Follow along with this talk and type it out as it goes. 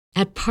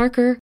At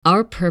Parker,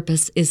 our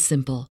purpose is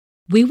simple.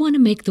 We want to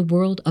make the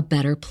world a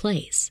better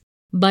place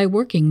by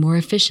working more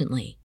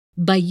efficiently,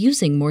 by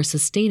using more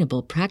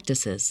sustainable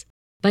practices,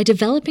 by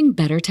developing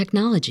better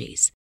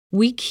technologies.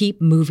 We keep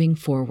moving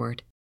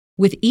forward.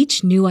 With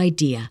each new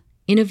idea,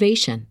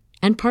 innovation,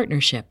 and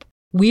partnership,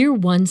 we're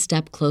one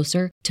step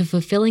closer to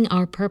fulfilling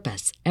our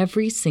purpose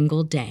every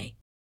single day.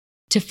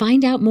 To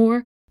find out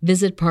more,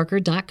 visit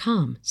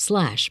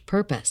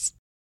parker.com/purpose.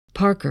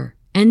 Parker,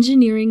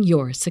 engineering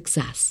your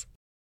success.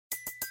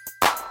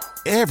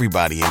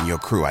 Everybody in your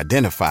crew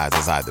identifies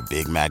as either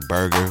Big Mac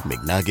Burger,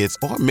 McNuggets,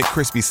 or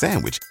McCrispy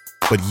Sandwich.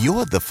 But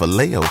you're the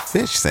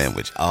Filet-O-Fish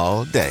Sandwich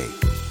all day.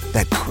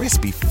 That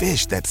crispy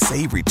fish, that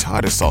savory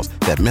tartar sauce,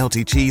 that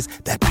melty cheese,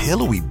 that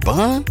pillowy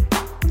bun.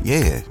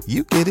 Yeah,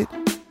 you get it.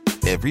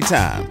 Every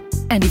time.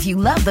 And if you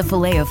love the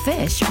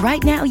Filet-O-Fish,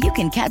 right now you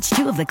can catch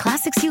two of the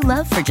classics you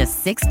love for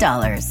just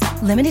 $6.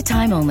 Limited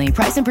time only.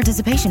 Price and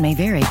participation may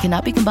vary.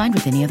 Cannot be combined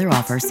with any other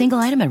offer. Single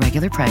item at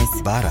regular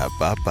price.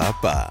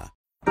 Ba-da-ba-ba-ba.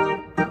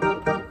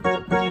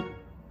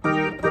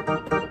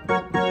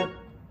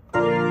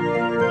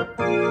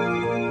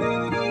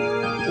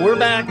 We're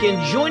back,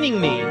 and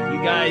joining me,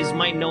 you guys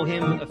might know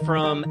him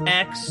from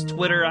X,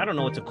 Twitter, I don't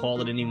know what to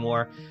call it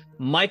anymore,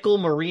 Michael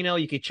Marino.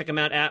 You can check him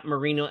out at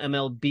Marino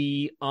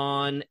MLB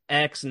on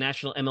X,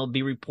 National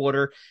MLB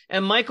reporter.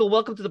 And Michael,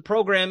 welcome to the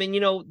program. And,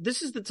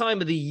 this is the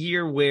time of the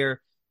year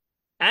where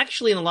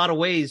actually, in a lot of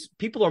ways,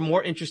 people are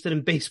more interested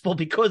in baseball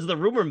because of the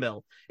rumor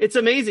mill. It's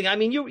amazing. I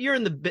mean, you're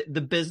in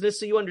the business,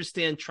 so you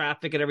understand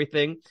traffic and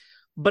everything.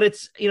 But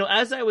it's,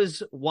 as I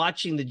was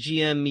watching the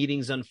GM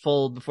meetings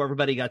unfold before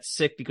everybody got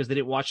sick because they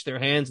didn't wash their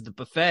hands at the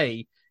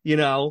buffet,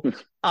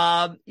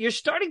 you're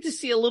starting to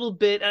see a little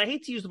bit, and I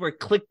hate to use the word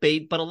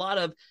clickbait, but a lot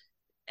of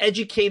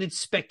educated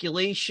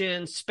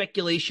speculation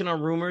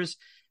on rumors.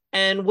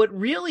 And what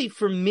really,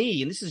 for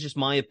me, and this is just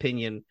my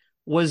opinion,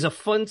 was a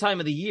fun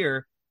time of the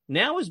year,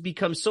 now has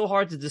become so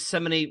hard to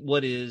disseminate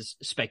what is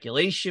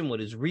speculation,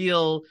 what is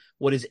real,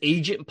 what is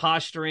agent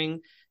posturing.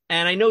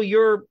 And I know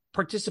you're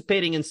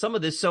participating in some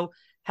of this. So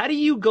how do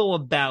you go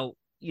about,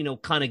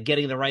 kind of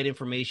getting the right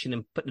information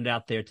and putting it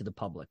out there to the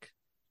public?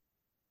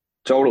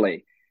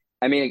 Totally.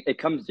 I mean, it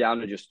comes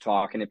down to just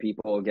talking to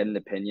people, getting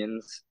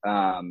opinions.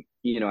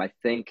 I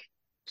think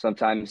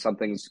sometimes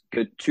something's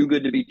too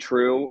good to be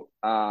true.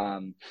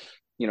 Some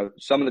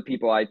of the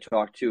people I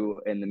talk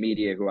to in the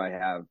media who I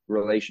have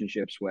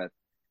relationships with,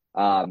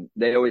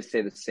 they always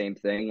say the same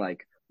thing.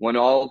 Like, when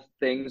all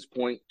things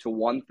point to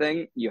one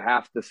thing, you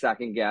have to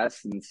second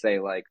guess and say,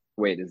 like,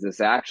 wait, is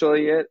this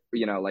actually it?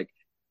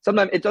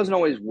 Sometimes it doesn't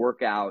always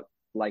work out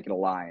like it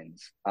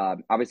aligns.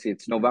 Obviously,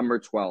 it's November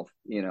 12th,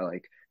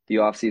 the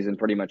off season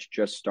pretty much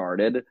just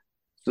started.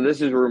 So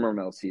this is rumor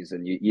mill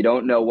season. You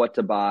don't know what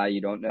to buy. You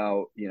don't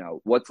know,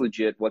 what's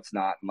legit, what's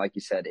not. And like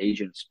you said,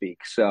 agent speak.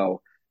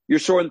 So you're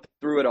sorting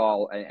through it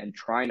all and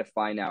trying to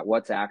find out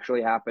what's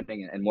actually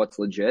happening and what's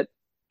legit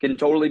can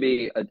totally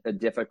be a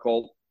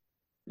difficult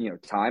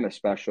time,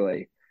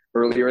 especially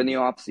earlier in the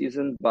off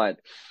season, but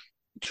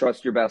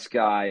trust your best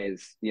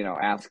guys,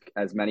 ask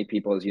as many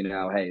people as hey,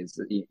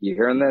 you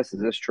hearing this?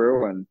 Is this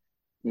true? And,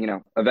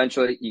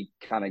 eventually you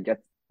kind of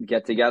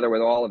get together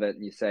with all of it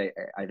and you say,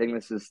 I think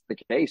this is the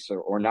case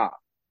or not.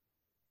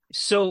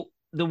 So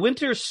the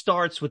winter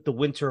starts with the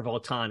winter of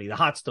Ohtani. The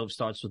hot stove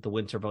starts with the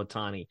winter of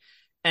Ohtani.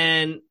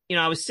 And,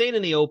 I was saying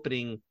in the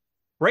opening,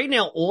 right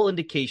now, all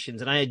indications,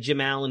 and I had Jim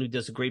Allen, who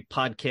does a great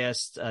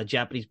podcast,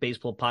 Japanese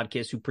baseball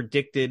podcast, who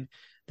predicted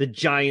the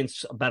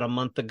Giants about a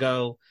month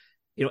ago.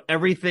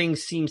 Everything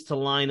seems to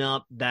line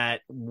up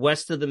that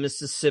west of the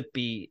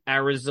Mississippi,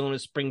 Arizona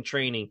spring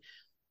training,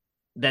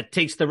 that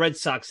takes the Red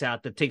Sox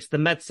out, that takes the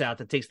Mets out,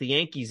 that takes the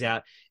Yankees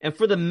out. And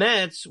for the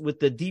Mets, with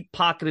the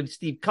deep-pocketed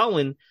Steve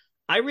Cohen,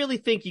 I really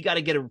think you got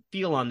to get a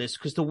feel on this,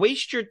 because to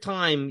waste your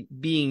time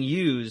being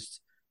used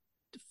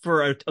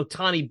for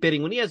Ohtani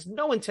bidding when he has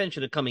no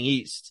intention of coming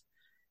east.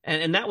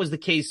 And that was the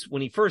case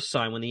when he first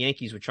signed, when the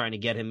Yankees were trying to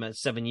get him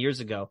 7 years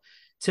ago.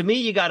 To me,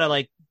 you got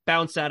to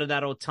bounce out of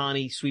that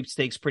Ohtani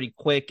sweepstakes pretty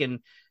quick. And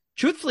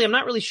truthfully, I'm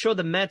not really sure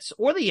the Mets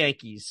or the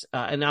Yankees,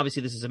 and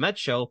obviously this is a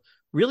Mets show,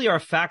 really are a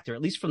factor,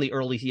 at least from the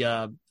early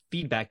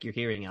feedback you're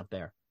hearing out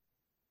there.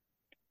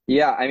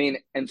 Yeah, I mean,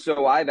 and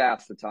so I've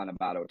asked a ton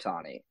about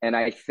Ohtani, and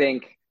I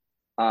think,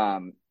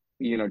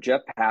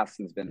 Jeff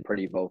Passan's been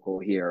pretty vocal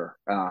here.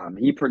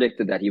 He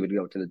predicted that he would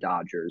go to the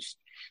Dodgers.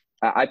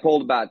 I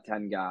polled about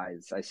 10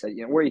 guys. I said,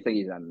 where do you think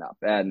he's ending up?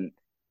 And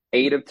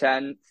 8 of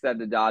 10 said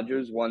the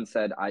Dodgers. One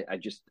said, I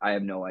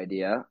have no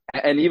idea.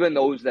 And even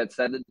those that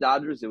said the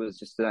Dodgers, it was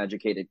just an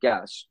educated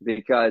guess,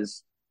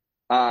 because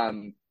I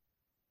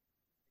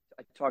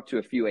talked to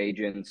a few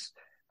agents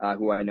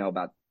who I know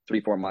about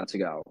 3-4 months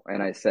ago,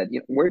 and I said,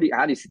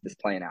 how do you see this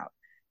playing out?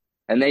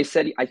 And they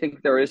said, I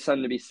think there is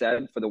something to be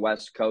said for the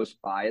West Coast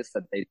bias,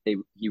 that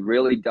he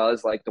really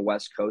does like the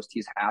West Coast.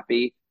 He's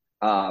happy,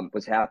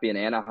 was happy in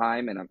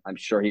Anaheim, and I'm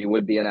sure he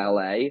would be in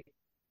LA. It's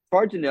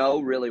hard to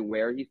know really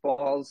where he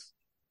falls.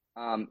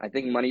 I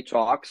think money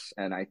talks,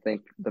 and I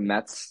think the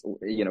Mets,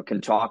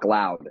 can talk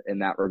loud in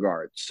that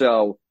regard.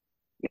 So,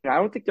 I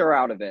don't think they're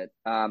out of it.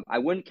 I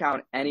wouldn't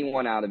count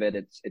anyone out of it.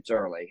 It's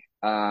early.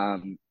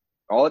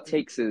 All it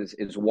takes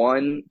is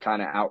one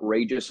kind of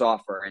outrageous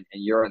offer, and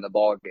you're in the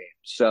ball game.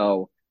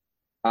 So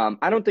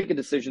I don't think a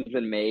decision's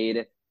been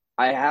made.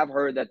 I have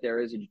heard that there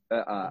is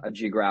a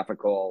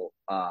geographical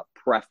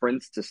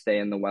preference to stay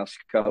in the West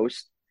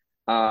Coast.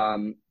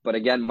 But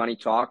again, money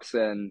talks,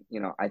 and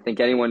I think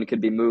anyone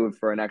could be moved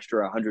for an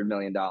extra $100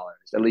 million.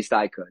 At least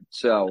I could.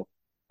 So.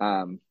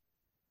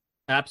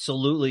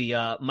 Absolutely.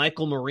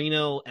 Michael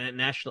Marino, and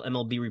National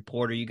MLB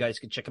reporter. You guys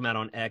can check him out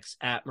on X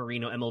at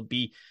Marino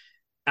MLB.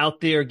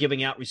 Out there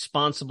giving out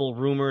responsible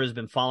rumors.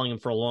 Been following him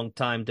for a long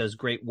time. Does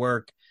great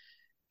work.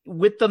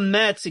 With the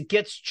Mets, it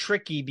gets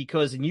tricky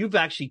because, and you've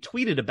actually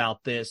tweeted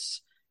about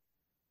this,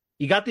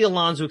 you got the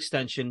Alonso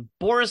extension.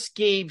 Boris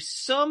gave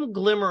some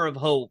glimmer of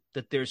hope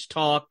that there's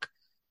talk,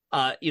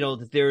 that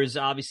there's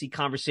obviously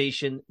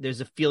conversation.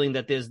 There's a feeling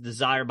that there's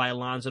desire by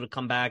Alonso to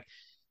come back.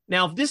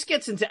 Now, if this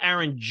gets into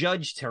Aaron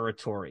Judge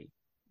territory,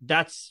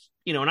 that's,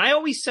 and I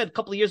always said a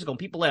couple of years ago, and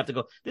people laughed to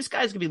go, this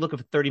guy's going to be looking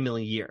for $30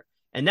 million a year.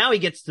 And now he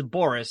gets to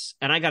Boris,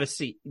 and I got to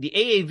see the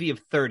AAV of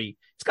 30.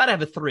 It's got to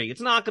have a 3.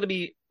 It's not going to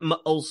be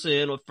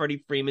Olsen or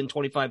Freddie Freeman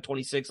 25,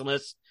 26,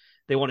 unless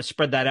they want to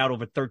spread that out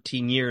over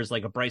 13 years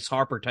like a Bryce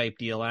Harper type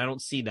deal. I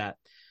don't see that.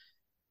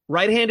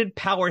 Right-handed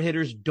power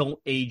hitters don't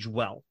age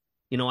well.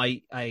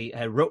 I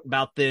wrote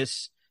about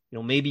this.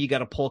 Maybe you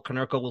got a Paul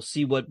Konerko. We'll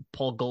see what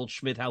Paul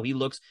Goldschmidt, how he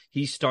looks.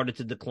 He started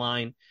to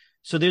decline.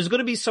 So there's going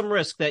to be some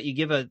risk that you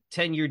give a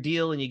 10-year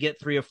deal and you get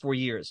 3 or 4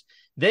 years.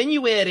 Then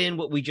you add in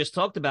what we just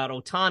talked about,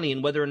 Ohtani,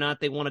 and whether or not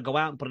they want to go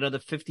out and put another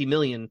 $50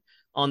 million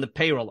on the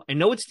payroll. I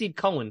know it's Steve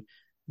Cohen,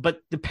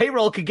 but the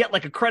payroll could get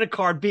like a credit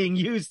card being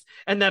used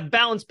and that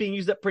balance being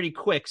used up pretty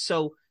quick.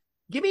 So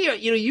give me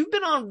you've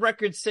been on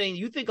record saying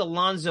you think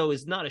Alonso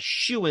is not a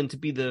shoo-in to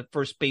be the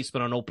first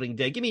baseman on opening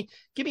day. Give me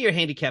your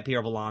handicap here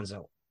of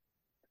Alonso.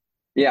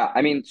 Yeah,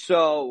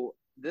 so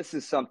this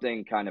is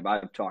something kind of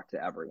I've talked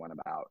to everyone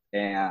about.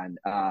 And,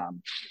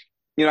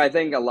 I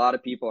think a lot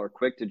of people are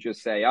quick to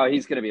just say, oh,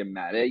 he's going to be a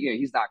Met.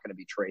 He's not going to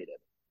be traded.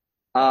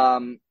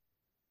 The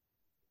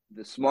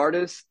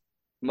smartest,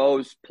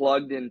 most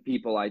plugged in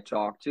people I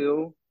talk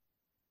to,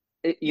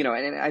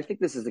 and I think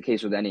this is the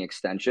case with any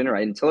extension,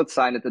 right? Until it's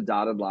signed at the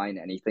dotted line,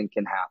 anything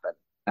can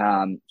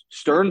happen.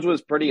 Stearns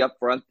was pretty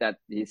upfront that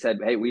he said,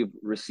 hey, we've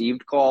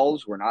received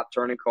calls. We're not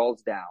turning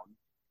calls down.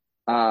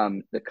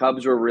 The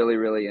Cubs were really,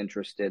 really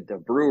interested. The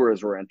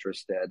Brewers were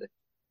interested.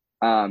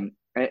 And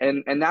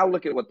now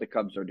look at what the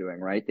Cubs are doing,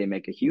 right? They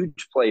make a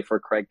huge play for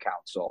Craig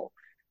Counsell.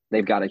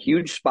 They've got a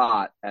huge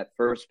spot at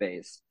first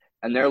base,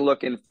 and they're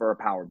looking for a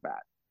power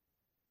bat.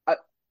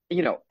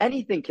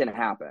 Anything can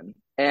happen.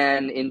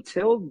 And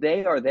until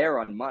they are there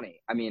on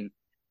money,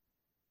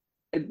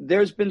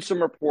 there's been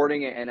some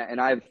reporting,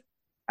 and I've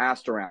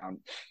asked around.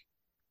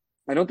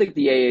 I don't think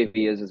the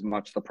AAV is as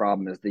much the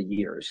problem as the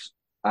years.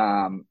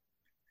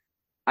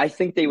 I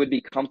think they would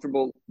be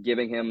comfortable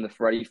giving him the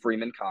Freddie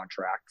Freeman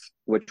contract,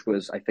 which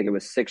was, I think it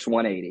was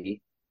 6/180.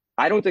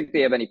 I don't think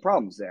they have any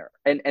problems there.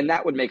 And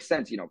that would make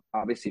sense.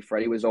 Obviously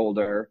Freddie was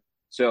older.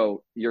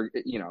 So you're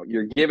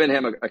giving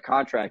him a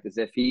contract as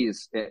if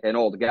he's an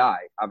old guy.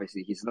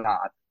 Obviously he's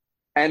not.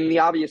 And the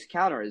obvious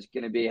counter is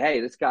going to be,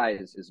 hey, this guy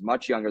is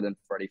much younger than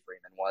Freddie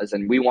Freeman was,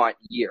 and we want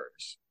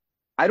years.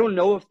 I don't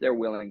know if they're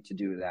willing to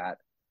do that.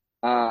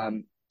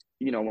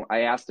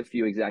 I asked a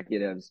few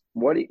executives,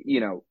 what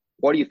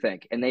do you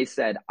think? And they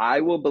said,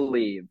 I will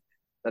believe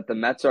that the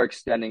Mets are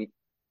extending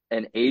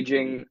an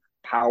aging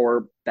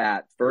power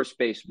bat first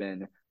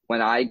baseman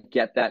when I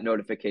get that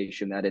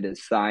notification that it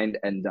is signed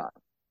and done.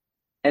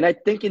 And I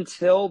think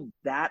until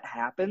that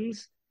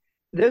happens,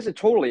 there's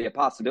totally a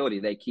possibility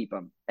they keep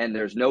him and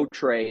there's no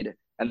trade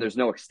and there's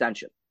no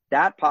extension.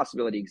 That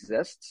possibility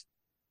exists.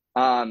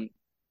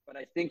 But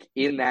I think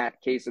in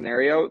that case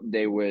scenario,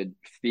 they would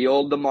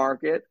field the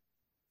market,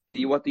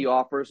 see what the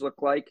offers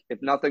look like.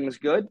 If nothing's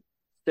good,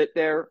 sit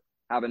there,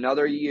 have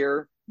another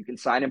year. You can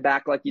sign him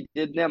back like you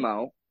did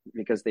Nemo,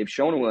 because they've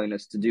shown a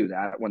willingness to do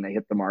that when they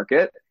hit the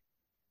market.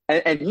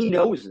 And he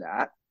knows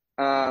that.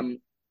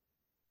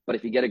 But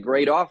if you get a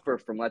great offer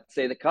from, let's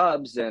say, the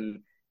Cubs,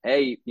 and,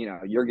 hey,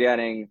 you're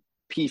getting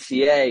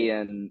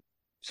PCA and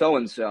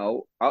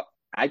so-and-so,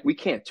 we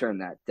can't turn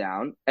that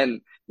down.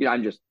 And,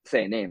 I'm just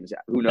saying names.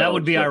 Who knows? That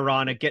would be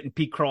ironic, getting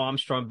Pete Crow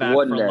Armstrong back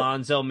for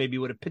Alonso, maybe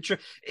with a pitcher.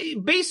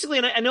 Basically,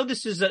 and I know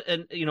this is,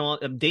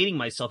 I'm dating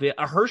myself here,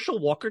 a Herschel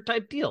Walker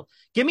type deal.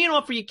 Give me an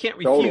offer you can't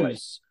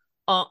refuse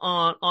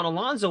on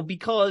Alonso,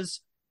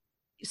 because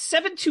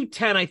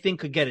 7-2-10, I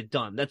think, could get it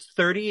done. That's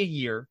 30 a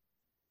year,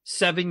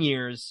 7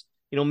 years.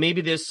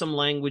 Maybe there's some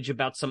language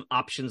about some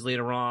options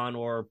later on,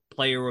 or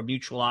player or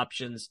mutual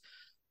options.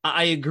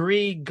 I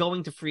agree,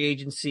 going to free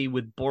agency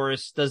with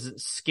Boris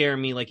doesn't scare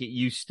me like it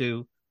used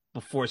to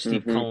before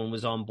Steve Cohen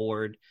was on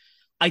board.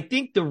 I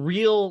think the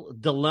real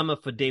dilemma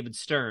for David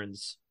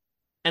Stearns,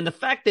 and the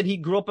fact that he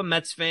grew up a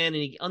Mets fan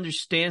and he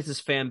understands his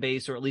fan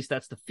base, or at least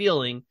that's the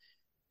feeling,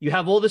 you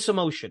have all this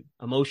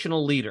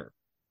emotional leader.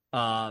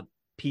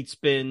 Pete's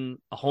been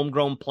a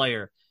homegrown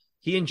player.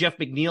 he and Jeff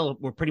McNeil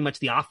were pretty much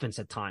the offense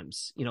at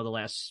times, the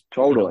last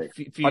totally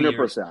few 100%.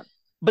 years.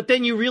 But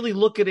then you really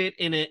look at it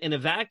in a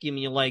vacuum,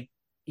 and you're like,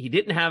 he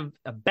didn't have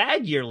a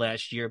bad year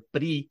last year,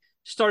 but he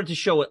started to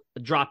show a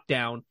drop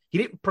down. He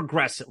didn't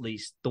progress, at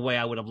least the way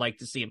I would have liked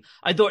to see him.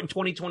 I thought in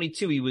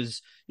 2022 he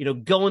was,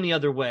 going the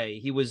other way.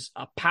 He was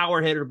a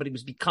power hitter, but he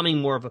was becoming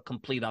more of a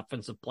complete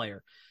offensive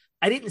player.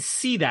 I didn't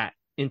see that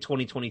in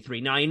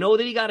 2023. Now I know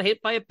that he got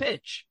hit by a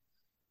pitch.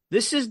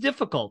 This is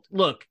difficult.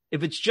 Look,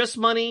 if it's just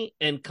money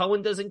and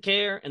Cohen doesn't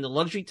care and the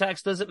luxury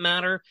tax doesn't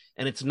matter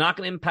and it's not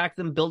going to impact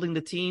them building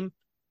the team,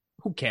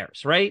 who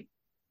cares, right?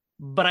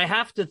 But I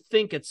have to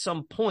think at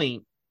some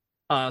point,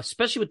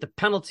 especially with the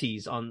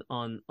penalties on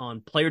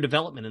player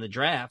development in the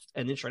draft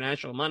and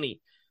international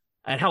money,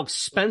 and how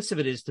expensive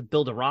it is to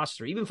build a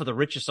roster, even for the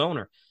richest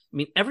owner. I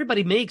mean,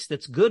 everybody makes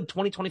that's good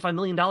 $20-25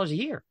 million a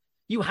year.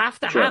 You have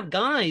to have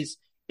guys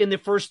in the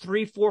first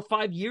 3, 4,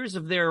 5 years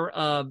of their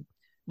of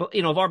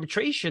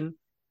arbitration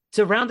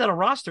to round out a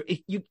roster.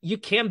 You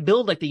can't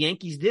build like the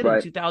Yankees did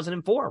in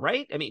 2004,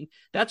 right? I mean,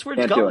 that's where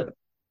it's going.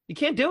 You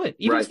can't do it.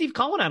 Even Steve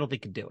Cohen, I don't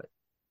think, could do it.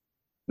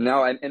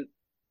 No, and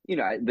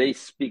they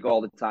speak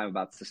all the time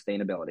about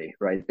sustainability,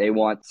 right? They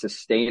want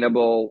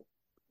sustainable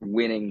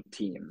winning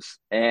teams.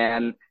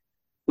 And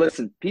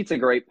listen, Pete's a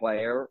great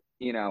player.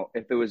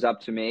 If it was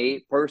up to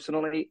me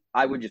personally,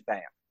 I would just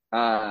pay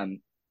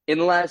him.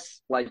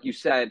 Unless, like you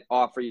said,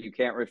 offer you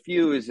can't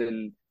refuse.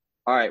 And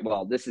all right,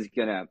 well, this is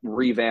going to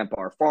revamp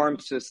our farm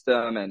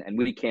system and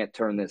we can't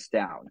turn this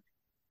down.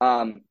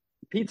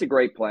 Pete's a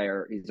great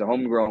player. He's a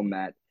homegrown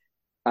Met.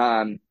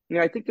 I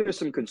think there's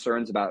some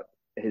concerns about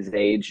his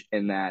age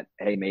in that,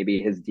 hey,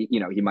 maybe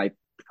he might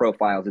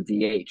profile as a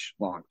DH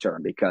long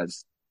term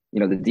because,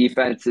 the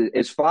defense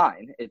is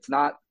fine. It's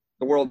not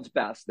the world's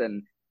best.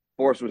 And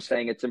Forrest was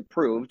saying it's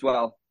improved.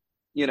 Well,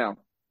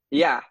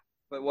 yeah,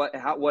 but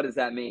what does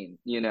that mean?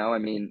 I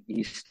mean,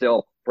 he's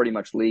still pretty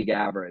much league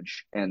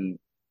average, and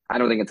I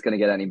don't think it's going to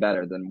get any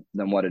better than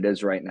what it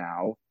is right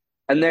now.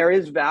 And there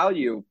is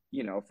value,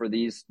 for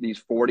these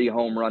 40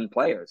 home run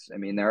players. I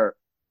mean,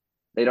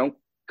 they don't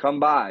come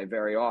by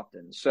very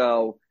often.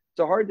 So it's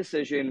a hard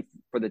decision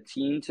for the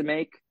team to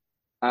make.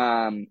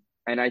 And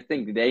I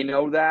think they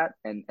know that.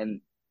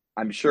 And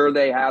I'm sure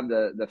they have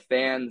the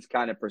fans'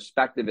 kind of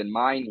perspective in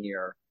mind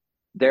here.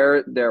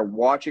 They're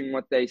watching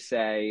what they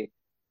say.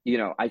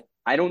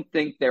 I don't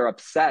think they're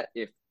upset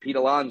if Pete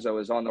Alonso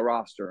is on the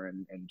roster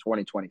in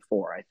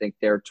 2024. I think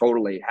they're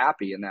totally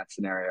happy in that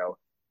scenario.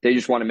 They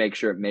just want to make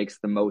sure it makes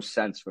the most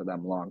sense for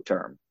them long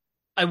term.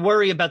 I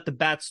worry about the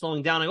bat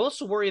slowing down. I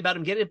also worry about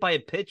him getting hit by a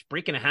pitch,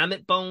 breaking a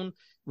hamate bone,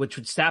 which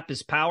would sap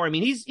his power. I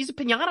mean, he's a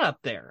piñata up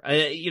there.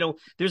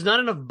 There's not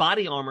enough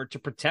body armor to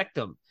protect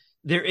him.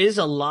 There is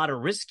a lot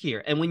of risk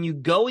here. And when you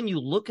go and you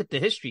look at the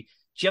history,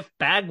 Jeff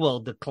Bagwell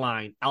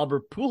declined,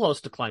 Albert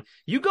Pujols declined.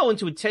 You go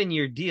into a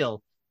 10-year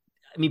deal.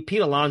 I mean,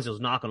 Pete Alonso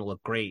is not going to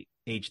look great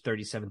age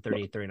 37,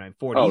 38, 39,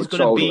 40. He's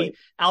going to be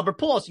Albert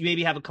Pujols. You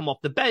maybe have him come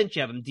off the bench,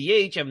 you have him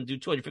DH, have him do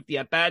 250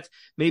 at-bats.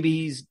 Maybe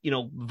he's,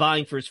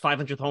 vying for his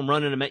 500th home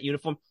run in a Met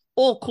uniform.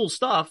 All cool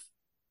stuff,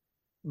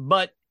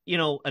 but,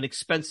 an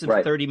expensive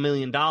 $30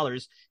 million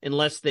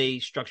unless they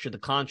structure the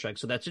contract.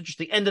 So that's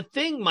interesting. And the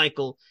thing,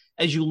 Michael,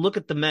 as you look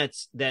at the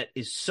Mets that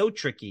is so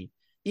tricky,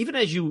 even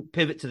as you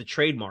pivot to the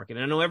trade market,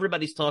 and I know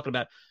everybody's talking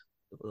about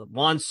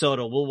Juan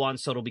Soto, will Juan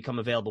Soto become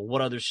available?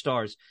 What other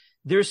stars?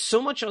 There's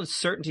so much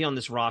uncertainty on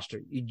this roster.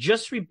 You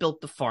just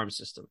rebuilt the farm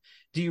system.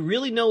 Do you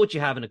really know what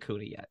you have in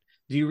Acuna yet?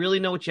 Do you really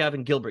know what you have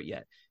in Gilbert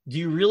yet? Do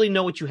you really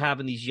know what you have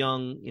in these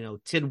young,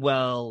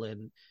 Tidwell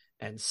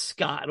and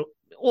Scott,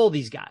 all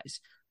these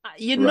guys?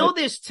 Know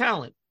there's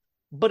talent,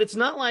 but it's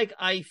not like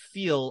I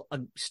feel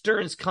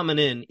Stearns coming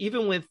in,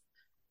 even with,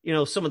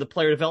 some of the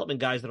player development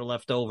guys that are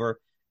left over,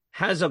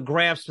 has a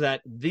grasp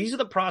that these are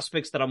the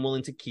prospects that I'm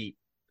willing to keep.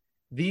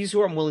 These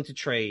who I'm willing to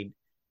trade.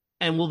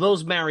 And will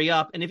those marry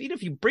up? And even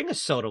if you bring a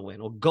Soto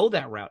in or go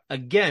that route,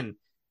 again,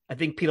 I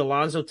think Pete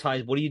Alonso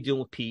ties, what are you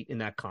doing with Pete in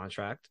that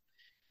contract?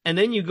 And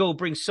then you go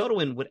bring Soto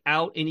in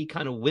without any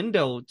kind of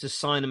window to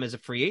sign him as a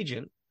free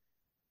agent.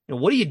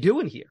 What are you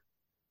doing here?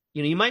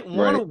 You might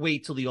want to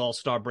wait till the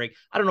All-Star break.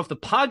 I don't know if the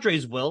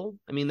Padres will.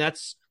 I mean,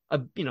 that's a,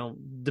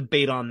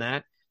 debate on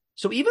that.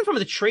 So even from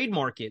the trade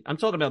market, I'm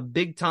talking about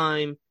big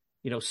time,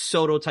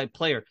 Soto type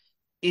player.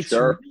 It's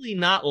really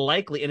not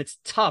likely. And it's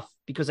tough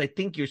because I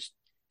think you're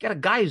got a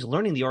guy who's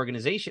learning the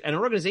organization and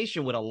an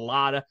organization with a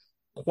lot of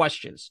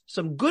questions,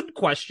 some good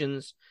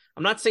questions.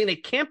 I'm not saying they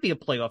can't be a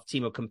playoff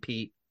team or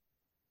compete,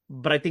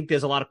 but I think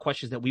there's a lot of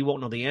questions that we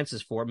won't know the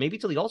answers for, maybe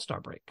till the All-Star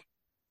break.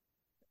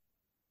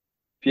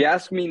 If you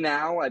ask me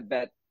now, I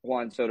bet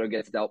Juan Soto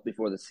gets dealt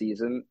before the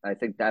season. I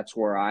think that's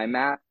where I'm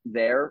at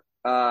there.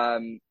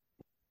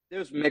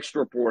 There's mixed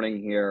reporting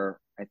here.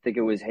 I think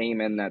it was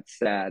Heyman that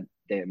said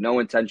they have no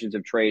intentions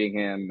of trading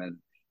him, and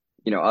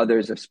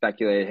others have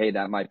speculated, hey,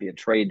 that might be a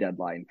trade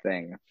deadline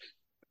thing.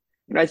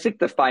 And I think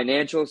the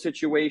financial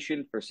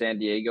situation for San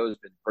Diego has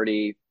been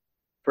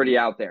pretty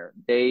out there.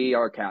 They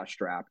are cash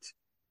strapped.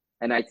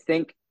 And I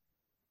think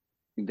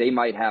they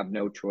might have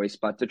no choice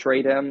but to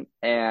trade him.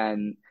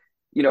 And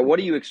what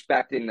are you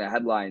expecting the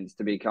headlines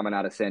to be coming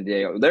out of San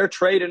Diego? They're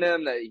trading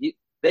him.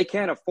 They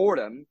can't afford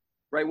him,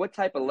 right? What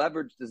type of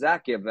leverage does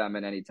that give them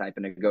in any type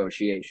of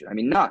negotiation? I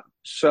mean, none.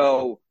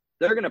 So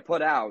they're going to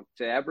put out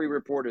to every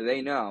reporter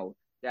they know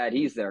that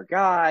he's their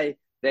guy.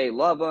 They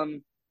love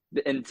him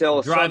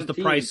until drives some the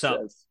team price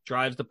up. says,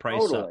 Drives the price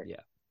totally. up. Yeah.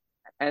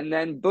 And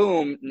then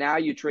boom, now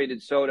you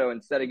traded Soto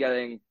instead of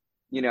getting,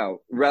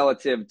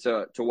 relative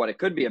to what it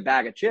could be a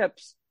bag of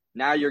chips.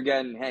 Now you're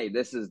getting, hey,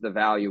 this is the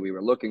value we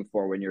were looking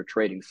for when you're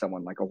trading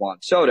someone like a Juan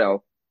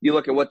Soto. You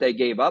look at what they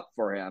gave up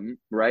for him,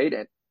 right?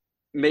 And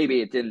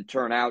maybe it didn't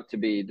turn out to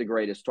be the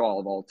greatest haul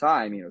of all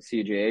time,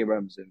 CJ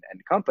Abrams and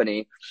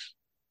company.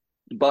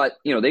 But,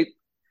 they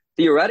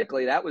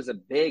theoretically, that was a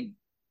big,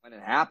 when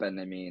it happened,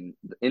 I mean,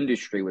 the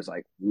industry was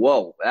like,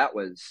 whoa, that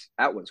was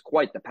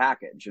quite the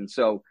package. And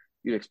so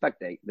you'd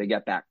expect they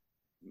get back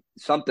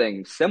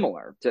something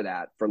similar to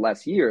that for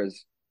less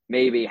years,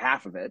 maybe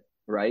half of it,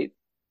 right?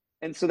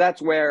 And so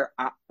that's where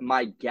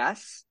my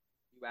guess,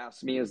 you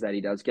asked me, is that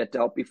he does get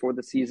dealt before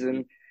the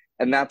season.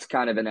 And that's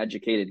kind of an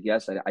educated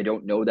guess. I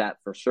don't know that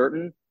for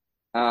certain.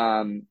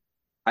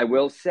 I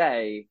will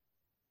say,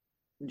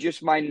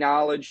 just my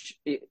knowledge,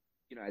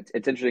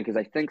 it's interesting because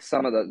I think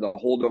some of the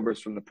holdovers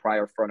from the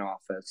prior front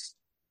office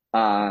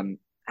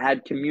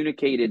had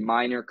communicated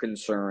minor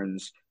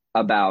concerns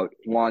about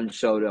Juan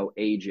Soto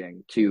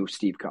aging to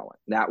Steve Cohen.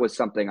 That was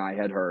something I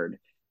had heard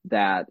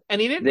that,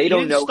 and he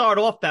didn't start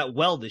off that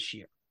well this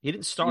year. He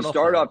didn't start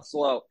off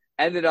slow,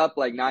 ended up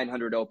like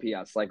 900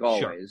 OPS, like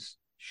always,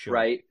 sure.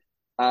 Right?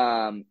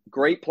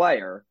 Great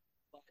player.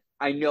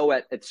 I know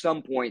at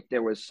some point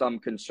there was some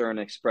concern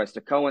expressed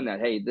to Cohen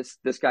that, hey,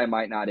 this guy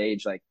might not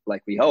age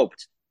like we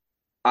hoped.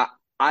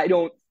 I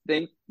don't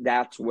think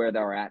that's where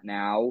they're at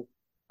now.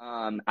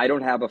 I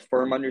don't have a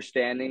firm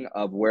understanding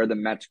of where the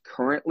Mets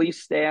currently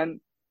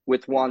stand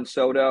with Juan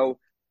Soto.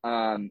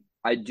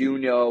 I do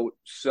know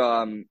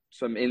some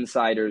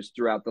insiders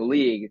throughout the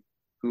league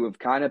who have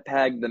kind of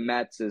pegged the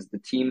Mets as the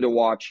team to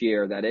watch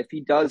here, that if he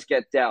does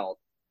get dealt,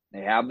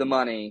 they have the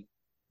money,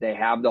 they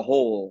have the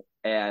hole,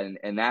 and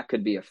that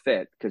could be a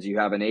fit because you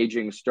have an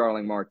aging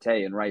Starling Marte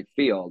in right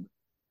field.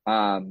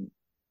 And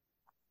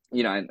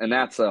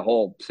that's a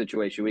whole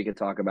situation we could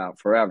talk about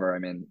forever. I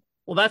mean,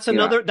 well,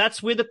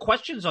 that's where the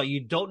questions are.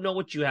 You don't know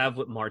what you have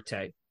with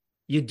Marte.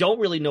 You don't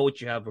really know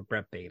what you have with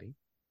Brett Baty.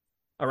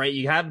 All right.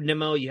 You have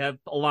Nimmo, you have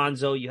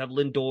Alonso, you have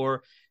Lindor.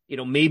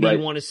 Maybe right.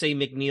 You want to say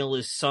McNeil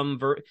is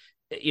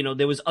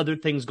there was other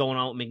things going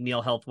on with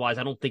McNeil health-wise.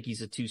 I don't think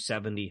he's a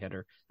 270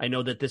 hitter. I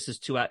know that this is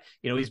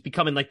he's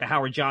becoming like the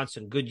Howard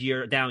Johnson, good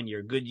year, down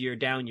year, good year,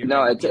 down year.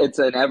 No, it's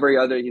an every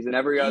other. He's an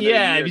every other.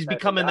 Yeah, he's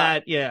becoming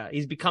that. Yeah,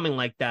 he's becoming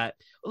like that.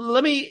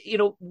 Let me,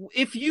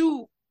 if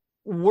you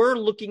were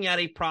looking at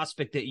a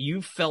prospect that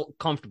you felt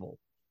comfortable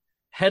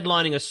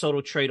headlining a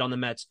Soto trade on the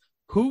Mets,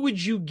 who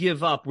would you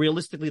give up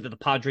realistically that the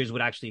Padres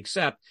would actually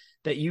accept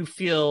that you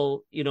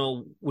feel,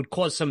 would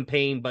cause some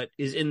pain, but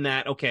is in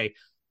that, okay,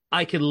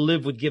 I could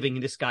live with giving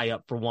this guy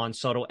up for Juan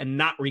Soto and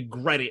not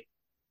regret it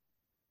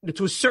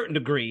to a certain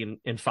degree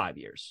in 5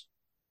 years?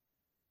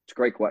 It's a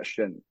great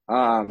question.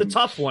 The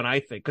tough one, I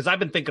think, because I've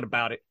been thinking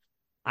about it.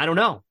 I don't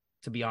know,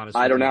 to be honest.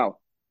 I don't know.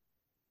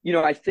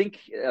 I think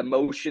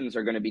emotions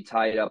are going to be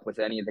tied up with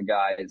any of the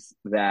guys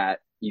that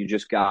you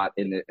just got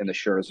in the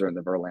Scherzer and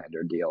the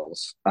Verlander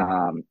deals.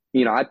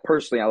 I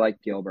personally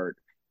like Gilbert.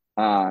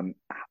 Some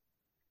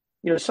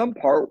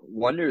part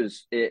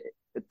wonders,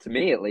 to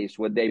me at least,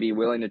 would they be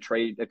willing to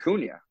trade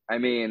Acuna? I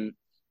mean,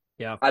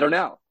 yeah, I don't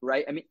know,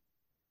 right? I mean,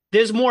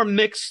 there's more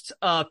mixed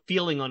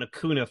feeling on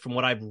Acuna from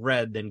what I've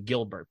read than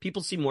Gilbert.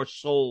 People seem more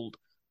sold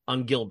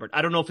on Gilbert.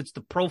 I don't know if it's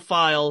the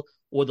profile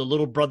or the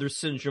little brother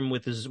syndrome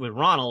with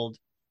Ronald,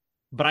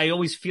 but I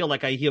always feel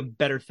like I hear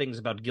better things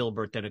about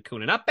Gilbert than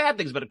Acuna. Not bad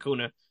things about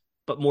Acuna,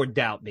 but more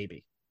doubt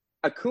maybe.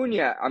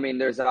 Acuna, I mean,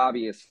 there's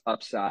obvious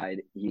upside.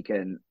 He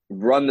can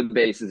run the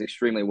bases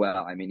extremely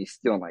well. I mean, he's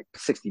stealing like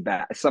 60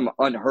 bats, some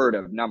unheard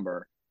of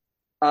number.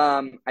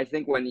 I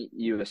think when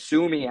you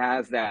assume he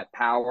has that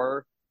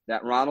power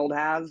that Ronald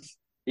has,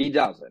 he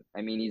doesn't.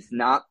 I mean, he's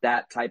not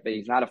that type of,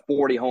 he's not a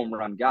 40 home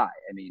run guy.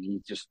 I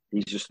mean,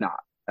 he's just not.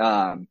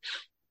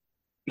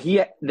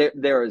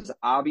 There is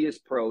obvious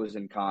pros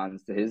and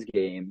cons to his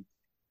game.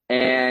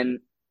 And,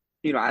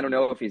 I don't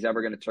know if he's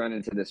ever going to turn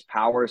into this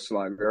power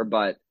slugger,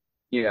 but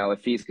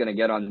if he's going to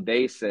get on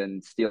base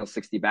and steal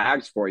 60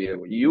 bags for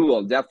you, you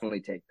will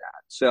definitely take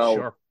that. So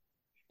sure.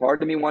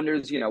 Part of me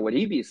wonders, would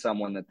he be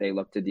someone that they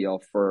look to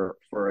deal for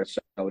a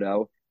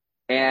Soto?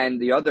 And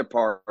the other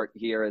part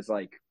here is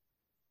like,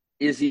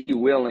 is he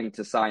willing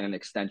to sign an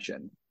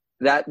extension?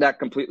 That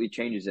completely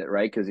changes it,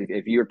 right? Because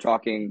if you're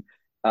talking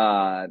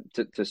to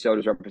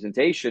Soto's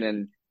representation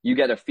and you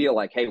get a feel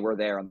like, hey, we're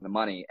there on the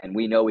money and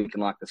we know we can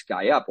lock this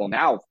guy up. Well,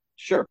 now,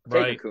 sure,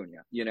 take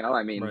Acuna.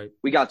 I mean,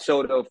 we got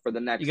Soto for the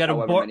next. You got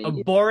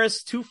a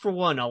Boris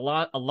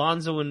 2-for-1,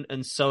 Alonso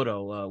and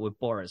Soto with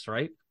Boris,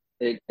 right?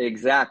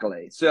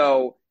 Exactly.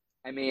 So,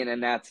 I mean,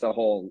 and that's the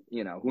whole,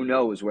 who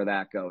knows where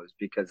that goes,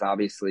 because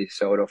obviously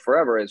Soto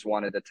forever has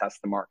wanted to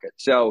test the market.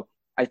 So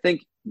I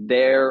think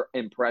their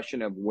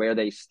impression of where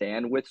they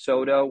stand with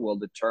Soto will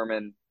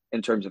determine,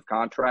 in terms of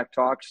contract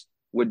talks,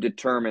 would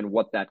determine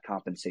what that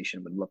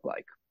compensation would look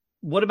like.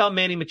 What about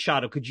Manny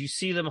Machado? Could you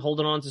see them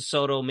holding on to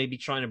Soto, maybe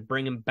trying to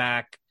bring him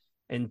back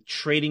and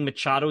trading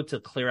Machado to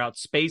clear out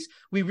space?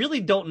 We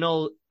really don't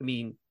know. I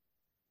mean,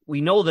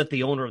 we know that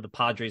the owner of the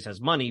Padres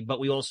has money, but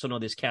we also know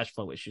there's cash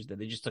flow issues that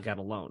they just took out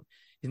a loan.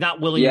 He's not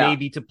willing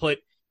maybe to put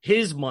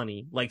his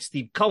money like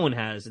Steve Cohen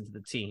has into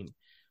the team.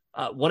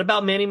 What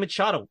about Manny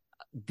Machado?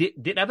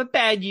 Did have a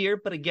bad year,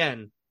 but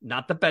again,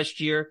 not the best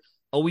year.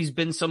 Always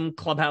been some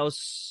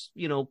clubhouse,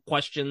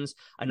 questions.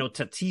 I know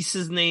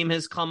Tatis's name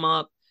has come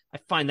up. I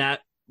find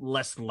that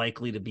less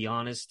likely, to be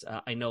honest.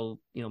 I know,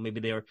 maybe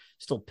they're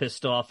still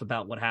pissed off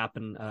about what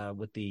happened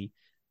with the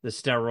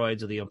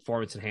steroids or the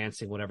performance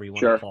enhancing, whatever you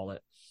want to call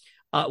it.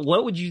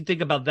 What would you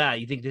think about that?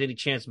 You think there's any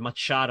chance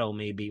Machado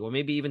maybe, or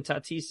maybe even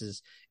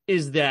Tatis's,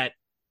 is that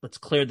let's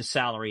clear the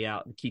salary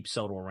out and keep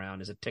Soto around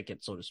as a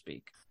ticket, so to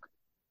speak?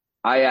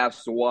 I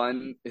asked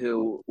one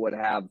who would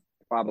have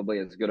probably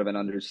as good of an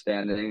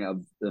understanding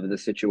of the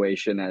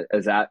situation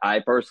as that I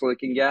personally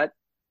can get.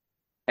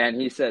 And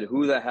he said,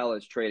 who the hell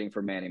is trading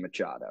for Manny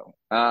Machado?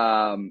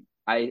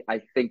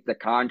 I think the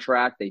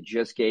contract, they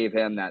just gave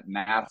him that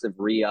massive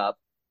re-up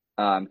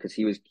because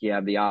he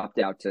had the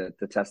opt-out to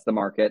test the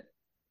market.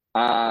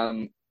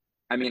 I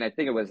mean, I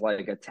think it was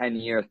like a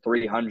 10-year,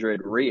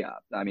 300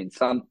 re-up. I mean,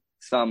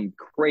 some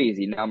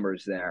crazy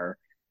numbers there.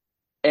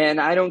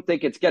 And I don't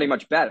think it's getting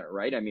much better,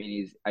 right? I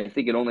mean, I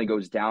think it only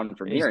goes down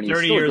from here. And he's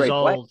 30 still years a great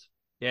old.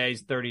 player. Yeah,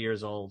 he's 30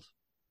 years old.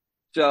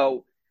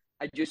 So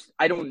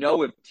I don't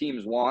know if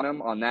teams want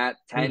him on that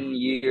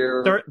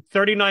 10-year.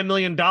 $39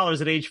 million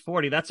at age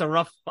 40. That's a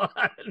rough one.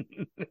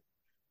 Tough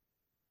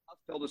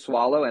pill to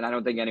swallow, and I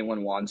don't think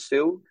anyone wants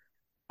to.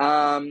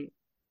 I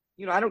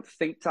don't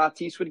think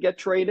Tatis would get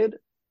traded.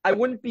 I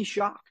wouldn't be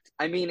shocked.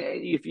 I mean,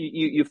 if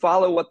you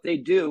follow what they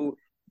do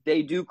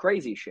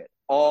crazy shit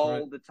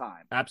all the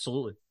time.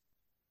 Absolutely.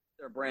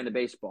 Their brand of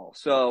baseball.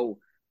 So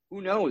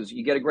who knows?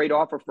 You get a great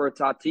offer for a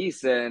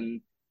Tatis,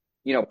 and,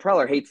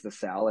 Preller hates the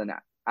sell, and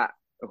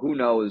who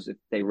knows if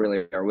they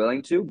really are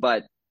willing to,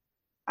 but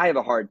I have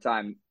a hard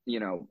time,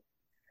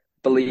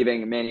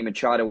 believing Manny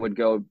Machado would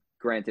go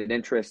granted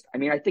interest. I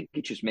mean, I think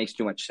it just makes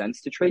too much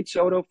sense to trade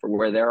Soto for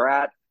where they're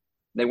at.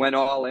 They went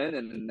all in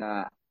and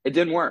it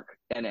didn't work.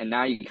 And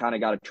now you kind of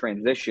got to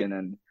transition,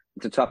 and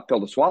it's a tough pill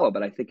to swallow,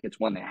 but I think it's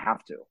one they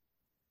have to.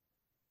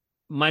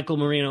 Michael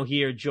Marino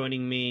here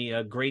joining me.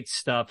 Great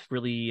stuff,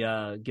 really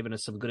giving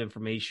us some good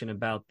information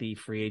about the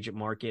free agent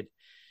market.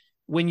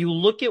 When you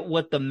look at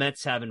what the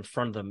Mets have in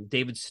front of them,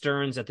 David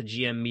Stearns at the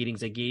GM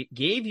meetings, they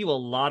gave you a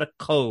lot of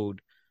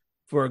code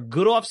for a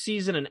good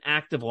offseason, an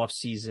active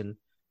offseason,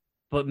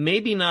 but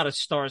maybe not a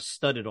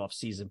star-studded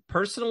offseason.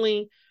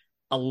 Personally,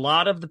 a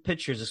lot of the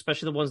pitchers,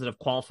 especially the ones that have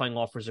qualifying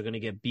offers, are going to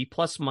get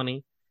B-plus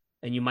money,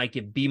 and you might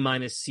get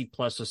B-minus,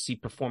 C-plus, or C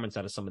performance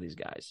out of some of these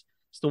guys.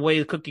 It's the way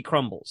the cookie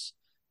crumbles.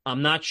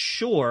 I'm not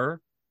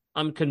sure.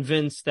 I'm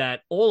convinced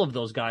that all of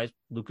those guys,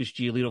 Lucas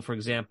Giolito, for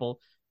example,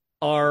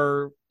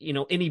 are,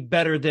 any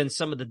better than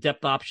some of the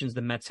depth options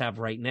the Mets have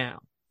right now.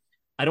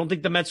 I don't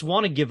think the Mets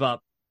want to give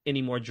up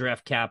any more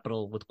draft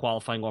capital with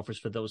qualifying offers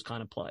for those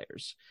kind of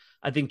players.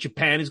 I think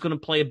Japan is going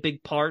to play a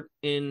big part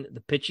in the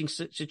pitching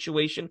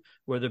situation,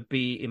 whether it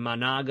be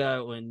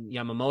Imanaga or in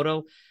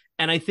Yamamoto.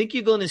 And I think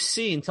you're going to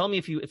see, and tell me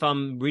if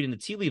I'm reading the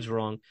tea leaves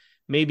wrong,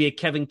 maybe a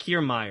Kevin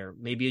Kiermaier,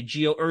 maybe a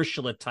Gio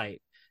Urshela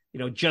type,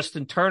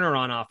 Justin Turner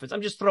on offense.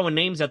 I'm just throwing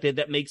names out there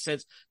that make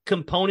sense.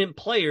 Component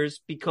players,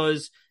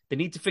 because they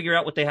need to figure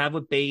out what they have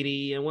with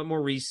Beatty and with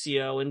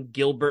Mauricio and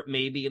Gilbert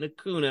maybe and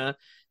Acuna.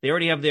 They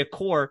already have their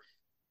core.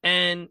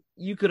 And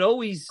you could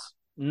always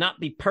not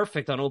be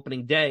perfect on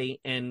opening day,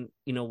 and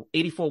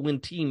 84-win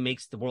team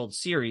makes the World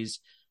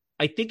Series.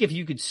 I think if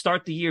you could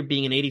start the year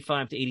being an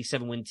 85 to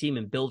 87-win team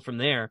and build from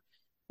there,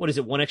 what is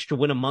it, one extra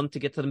win a month to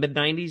get to the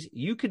mid-90s?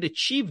 You could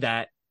achieve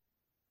that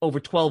over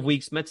 12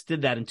 weeks. Mets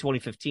did that in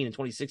 2015 and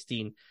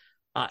 2016.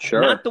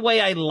 Sure. Not the way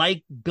I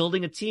like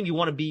building a team. You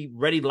want to be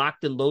ready,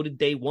 locked, and loaded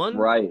day one.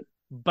 Right.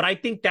 But I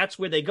think that's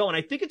where they go. And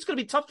I think it's going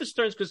to be tough for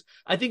Stearns because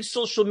I think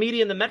social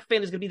media and the Met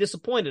fan is going to be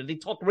disappointed. The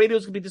talk radio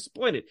is going to be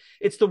disappointed.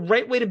 It's the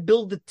right way to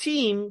build the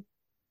team,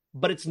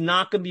 but it's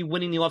not going to be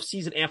winning the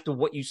offseason after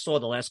what you saw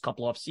the last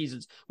couple of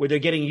seasons where they're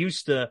getting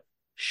used to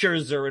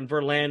Scherzer and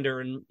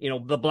Verlander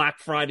and, the Black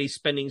Friday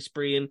spending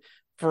spree and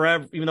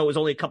forever, even though it was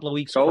only a couple of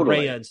weeks for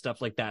Correa and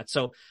stuff like that.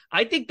 So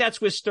I think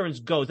that's where Stearns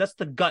goes. That's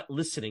the gut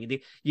listening.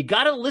 You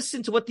got to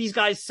listen to what these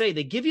guys say.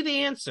 They give you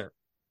the answer.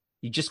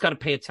 You just got to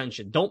pay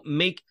attention. Don't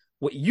make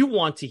what you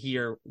want to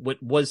hear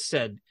what was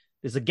said.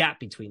 There's a gap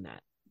between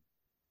that.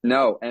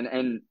 No,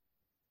 and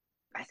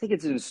I think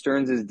it's in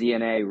Stearns'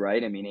 DNA,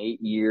 right? I mean,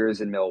 8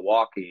 years in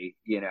Milwaukee,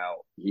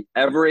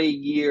 every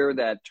year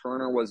that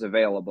Turner was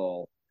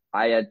available,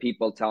 I had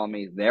people telling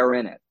me they're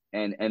in it.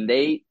 And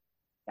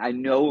I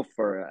know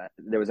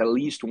there was at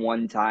least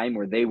one time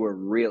where they were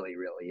really,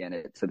 really in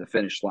it to the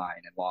finish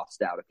line and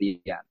lost out at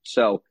the end.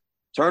 So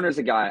Turner's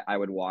a guy I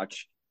would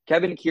watch.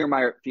 Kevin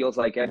Kiermaier feels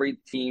like every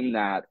team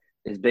that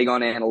is big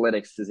on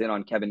analytics, is in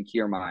on Kevin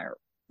Kiermaier.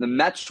 The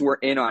Mets were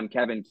in on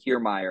Kevin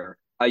Kiermaier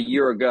a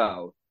year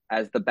ago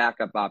as the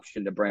backup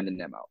option to Brandon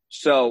Nimmo.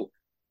 So,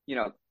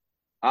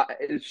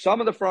 some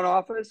of the front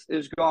office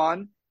is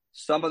gone.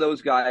 Some of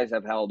those guys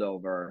have held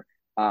over.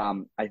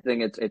 I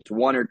think it's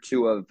one or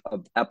two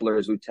of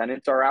Epler's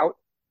lieutenants are out.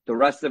 The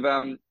rest of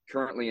them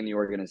currently in the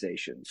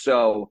organization.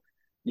 So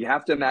you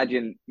have to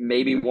imagine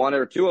maybe one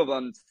or two of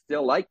them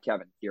still like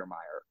Kevin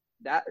Kiermaier.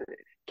 That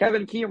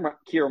Kevin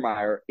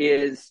Kiermaier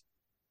is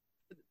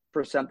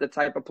the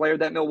type of player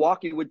that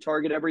Milwaukee would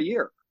target every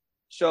year.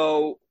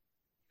 So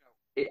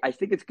I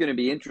think it's going to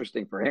be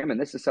interesting for him. And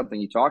this is something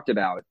you talked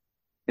about.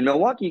 In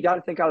Milwaukee, you got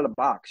to think out of the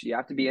box. You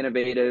have to be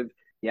innovative.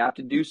 You have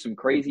to do some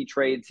crazy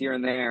trades here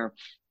and there.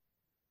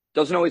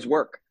 Doesn't always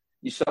work.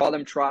 You saw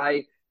them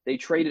try. They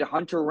traded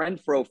Hunter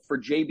Renfroe for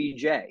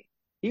JBJ.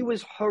 He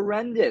was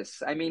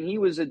horrendous. I mean, he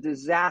was a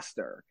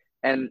disaster.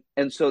 And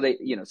so they,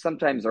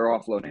 sometimes they're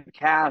offloading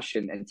cash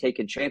and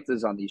taking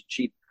chances on these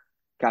cheap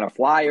kind of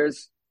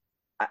flyers.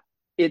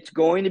 It's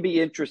going to be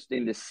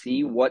interesting to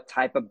see what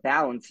type of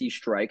balance he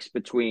strikes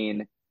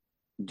between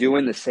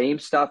doing the same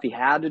stuff he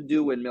had to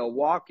do in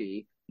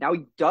Milwaukee. Now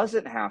he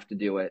doesn't have to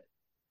do it,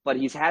 but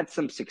he's had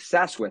some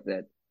success with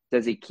it.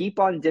 Does he keep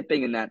on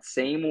dipping in that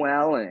same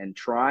well and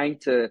trying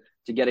to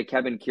get a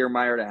Kevin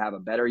Kiermaier to have a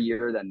better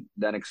year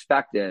than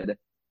expected?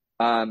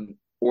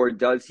 Or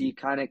does he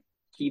kind of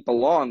keep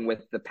along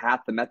with the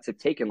path the Mets have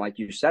taken, like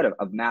you said,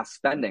 of mass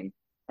spending?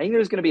 I think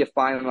there's going to be a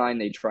fine line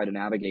they try to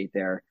navigate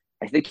there.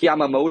 I think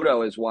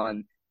Yamamoto is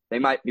one. They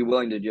might be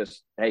willing to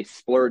just,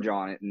 splurge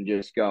on it and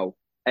just go,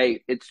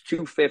 hey, it's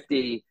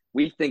 $250.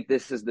 We think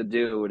this is the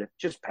dude.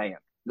 Just pay him.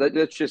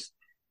 Let's just,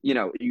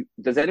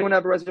 does anyone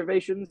have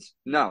reservations?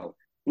 No.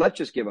 Let's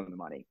just give him the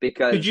money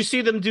because. Could you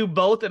see them do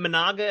both,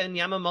 Imanaga and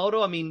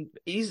Yamamoto? I mean,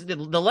 the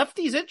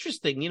lefty's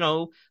interesting.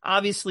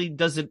 Obviously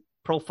doesn't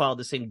profile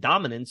the same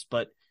dominance,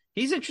 but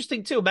he's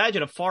interesting too.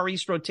 Imagine a Far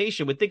East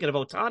rotation. We're thinking of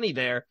Ohtani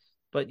there,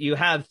 but you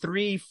have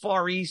 3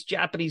 Far East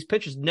Japanese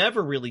pitchers,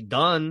 never really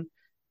done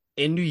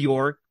in New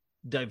York,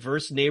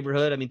 diverse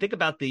neighborhood. I mean, think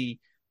about the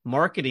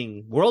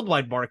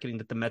worldwide marketing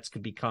that the Mets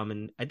could become,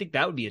 and I think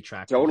that would be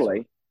attractive.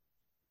 Totally.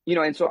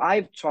 And so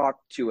I've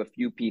talked to a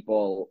few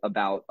people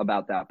about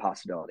that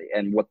possibility.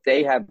 And what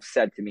they have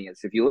said to me is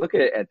if you look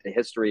at the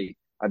history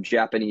of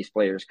Japanese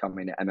players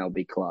coming to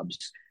MLB clubs,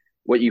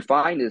 what you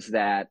find is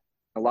that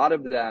a lot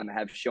of them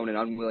have shown an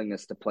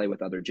unwillingness to play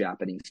with other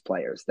Japanese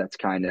players. That's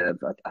kind of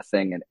a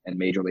thing in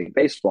Major League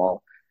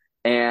Baseball.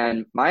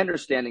 And my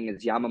understanding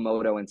is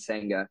Yamamoto and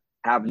Senga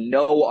have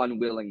no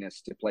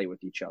unwillingness to play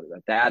with each other.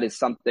 That is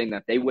something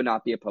that they would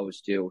not be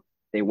opposed to.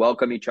 They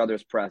welcome each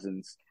other's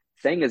presence.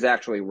 Senga is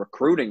actually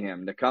recruiting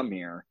him to come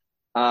here.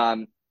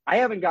 I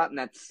haven't gotten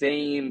that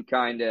same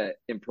kind of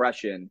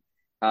impression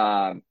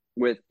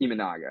with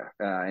Imanaga,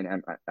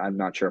 and I'm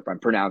not sure if I'm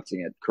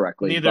pronouncing it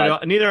correctly.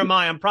 Neither am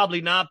I. I'm probably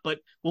not, but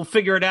we'll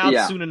figure it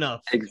out soon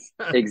enough.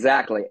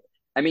 Exactly.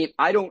 I mean,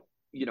 I don't,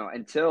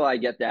 until I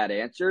get that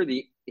answer,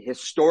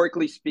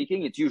 historically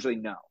speaking, it's usually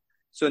no.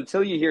 So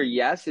until you hear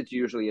yes, it's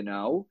usually a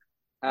no.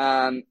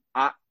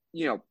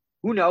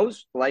 Who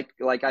knows? Like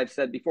I've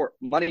said before,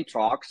 money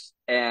talks,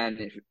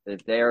 and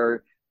if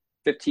they're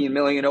 $15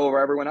 million over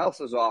everyone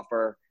else's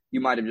offer,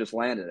 you might have just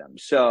landed them.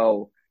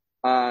 So,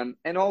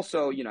 and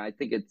also, I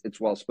think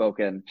it's well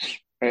spoken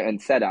and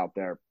said out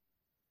there.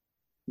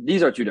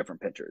 These are two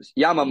different pitchers.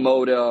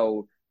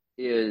 Yamamoto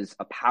is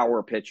a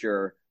power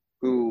pitcher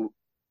who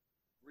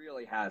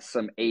really has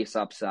some ace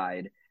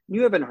upside.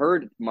 You haven't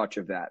heard much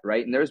of that,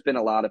 right? And there's been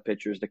a lot of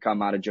pitchers to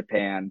come out of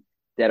Japan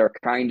that are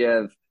kind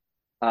of.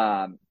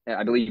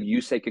 I believe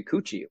Yusei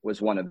Kikuchi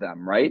was one of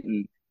them, right?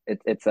 And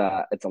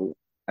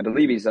I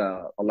believe he's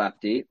a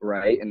lefty,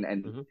 right?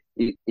 And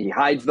mm-hmm. he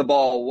hides the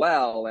ball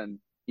well, and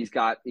he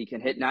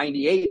can hit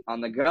 98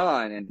 on the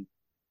gun, and it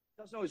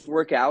doesn't always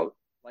work out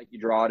like you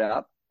draw it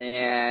up.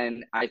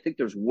 And I think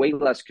there's way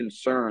less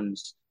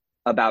concerns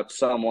about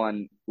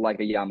someone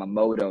like a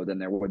Yamamoto than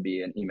there would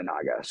be in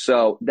Imanaga.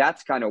 So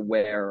that's kind of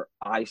where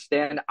I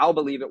stand. I'll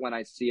believe it when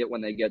I see it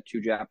when they get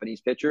 2 Japanese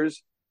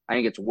pitchers. I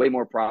think it's way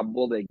more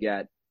probable they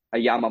get a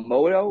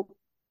Yamamoto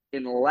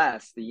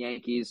unless the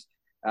Yankees,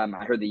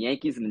 I heard the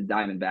Yankees and the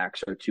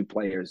Diamondbacks are 2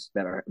 players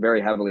that are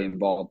very heavily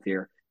involved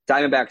here.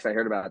 Diamondbacks, I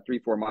heard about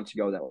 3-4 months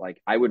ago that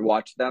I would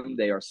watch them.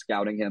 They are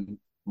scouting him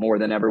more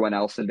than everyone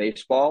else in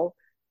baseball.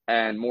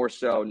 And more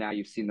so now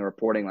you've seen the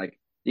reporting, the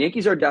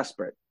Yankees are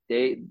desperate.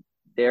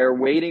 They're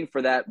waiting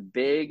for that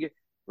big,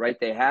 right?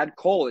 They had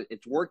Cole.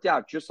 It's worked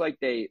out just like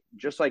they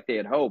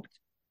had hoped.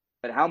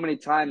 But how many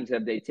times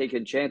have they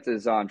taken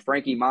chances on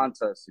Frankie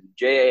Montas and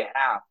J.A.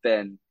 Happ?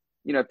 And,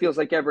 it feels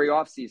like every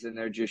offseason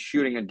they're just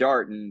shooting a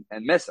dart and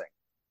missing.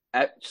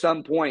 At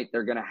some point,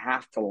 they're going to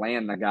have to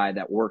land the guy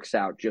that works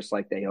out just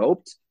like they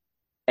hoped.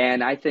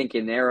 And I think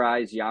in their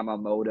eyes,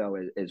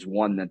 Yamamoto is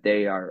one that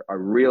they are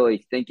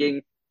really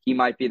thinking he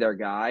might be their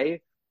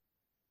guy.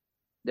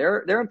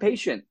 They're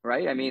impatient,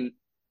 right? I mean,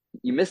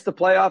 you miss the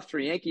playoffs for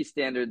Yankee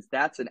standards.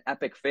 That's an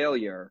epic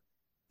failure.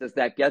 Does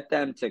that get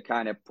them to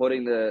kind of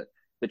putting the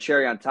the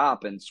cherry on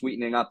top and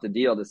sweetening up the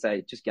deal to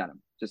say, just get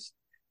him.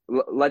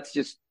 Let's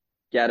just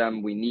get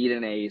him. We need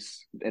an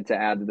ace to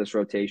add to this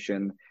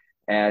rotation.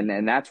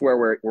 And that's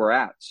where we're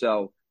at.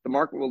 So the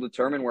market will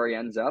determine where he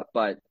ends up,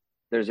 but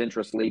there's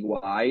interest league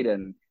wide,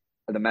 and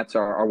the Mets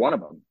are one of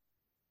them.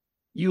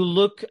 You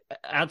look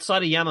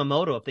outside of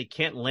Yamamoto, if they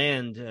can't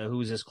land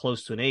who's as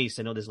close to an ace,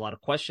 I know there's a lot of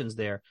questions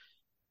there.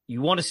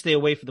 You want to stay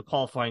away from the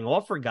qualifying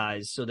offer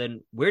guys. So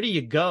then where do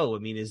you go? I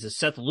mean, is a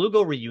Seth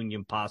Lugo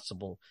reunion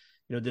possible?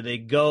 Do they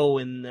go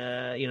in,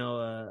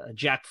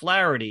 Jack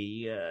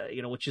Flaherty,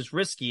 which is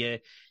risky?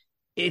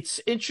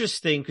 It's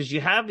interesting because you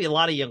have a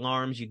lot of young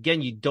arms.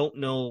 Again, you don't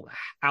know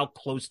how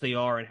close they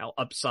are and how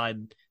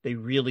upside they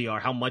really are,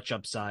 how much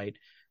upside.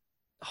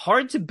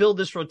 Hard to build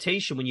this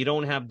rotation when you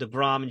don't have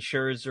DeGrom and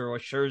Scherzer or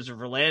Scherzer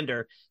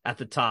Verlander at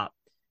the top.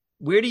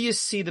 Where do you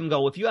see them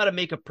go? If you had to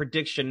make a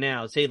prediction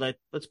now, say,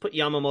 let's put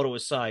Yamamoto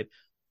aside.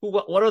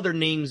 What other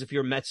names, if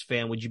you're a Mets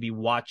fan, would you be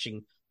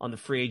watching on the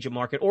free agent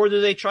market? Or do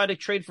they try to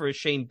trade for a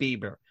Shane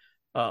Bieber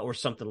or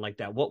something like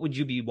that? What would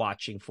you be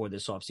watching for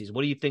this offseason?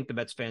 What do you think the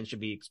Mets fans should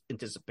be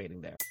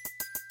anticipating there?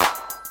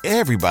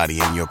 Everybody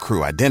in your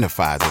crew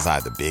identifies as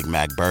either Big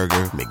Mac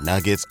Burger,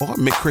 McNuggets, or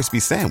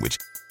McCrispy Sandwich.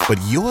 But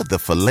you're the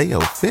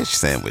Filet-O-Fish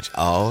Sandwich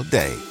all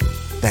day.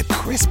 That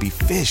crispy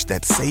fish,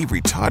 that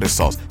savory tartar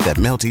sauce, that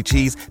melty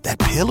cheese, that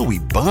pillowy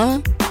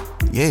bun.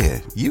 Yeah,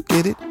 you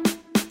get it.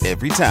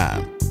 Every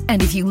time.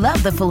 And if you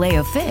love the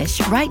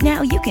Filet-O-Fish, right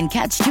now you can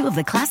catch two of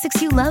the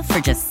classics you love for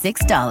just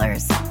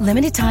 $6.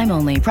 Limited time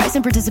only. Price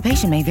and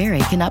participation may vary.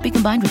 Cannot be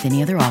combined with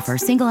any other offer.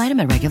 Single item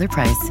at regular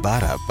price.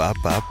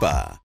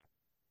 Ba-da-ba-ba-ba.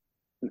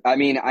 I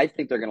mean, I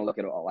think they're going to look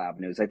at all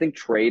avenues. I think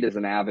trade is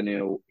an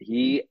avenue.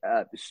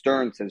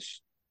 Stearns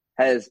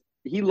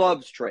he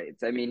loves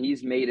trades. I mean,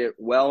 he's made it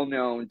well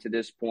known to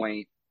this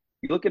point.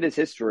 You look at his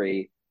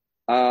history,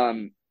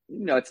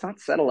 it's not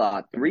said a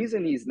lot. The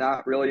reason he's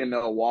not really in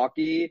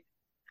Milwaukee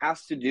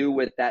has to do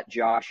with that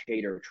Josh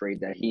Hader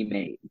trade that he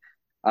made.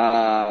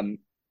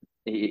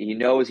 He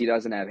knows he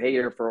doesn't have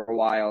Hader for a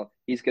while.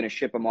 He's going to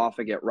ship him off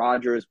and get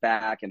Rodgers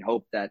back and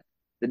hope that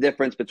the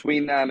difference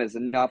between them is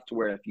enough to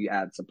where if you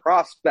add some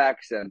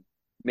prospects and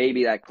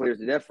maybe that clears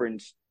the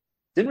difference.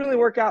 Didn't really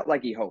work out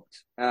like he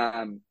hoped.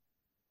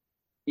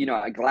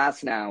 At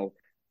Glasnow,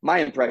 my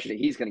impression,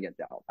 he's going to get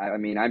dealt. I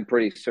mean, I'm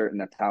pretty certain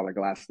that Tyler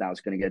Glasnow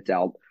is going to get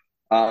dealt.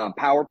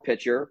 Power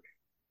pitcher,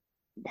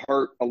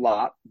 hurt a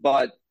lot,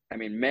 but I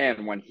mean,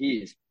 man, when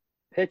he's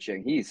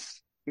pitching,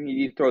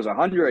 he throws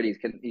 100.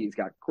 He's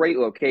got great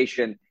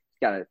location. He's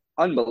got an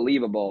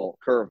unbelievable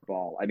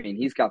curveball. I mean,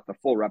 he's got the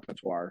full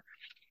repertoire.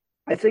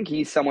 I think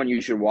he's someone you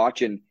should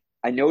watch, and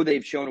I know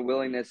they've shown a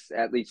willingness,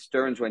 at least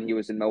Stearns when he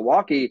was in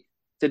Milwaukee,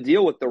 to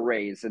deal with the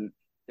Rays. And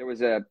there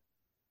was a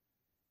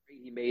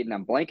he made, and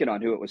I'm blanking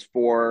on who it was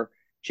for.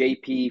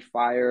 JP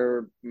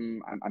Fire.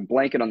 I'm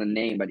blanking on the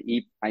name, but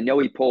I know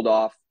he pulled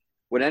off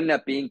what ended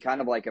up being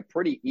kind of like a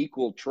pretty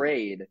equal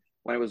trade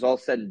when it was all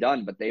said and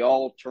done, but they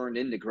all turned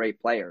into great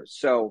players.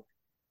 So,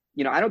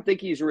 I don't think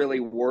he's really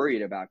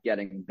worried about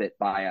getting bit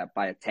by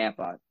a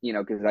Tampa,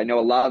 because I know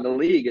a lot of the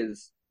league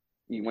is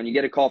when you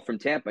get a call from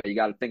Tampa, you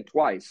got to think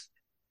twice.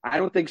 I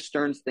don't think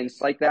Stearns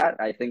thinks like that.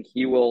 I think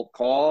he will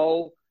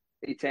call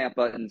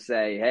Tampa and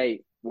say,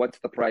 hey, what's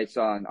the price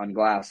on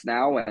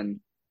Glasnow? And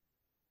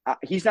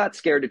he's not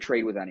scared to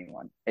trade with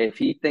anyone. If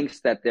he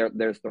thinks that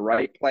there's the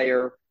right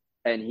player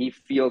and he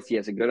feels he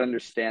has a good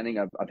understanding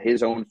of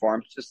his own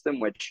farm system,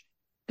 which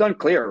is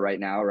unclear right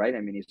now, right?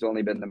 I mean, he's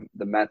only been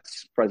the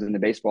Mets president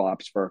of baseball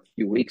ops for a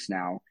few weeks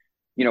now.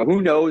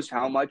 Who knows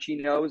how much he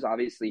knows?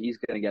 Obviously, he's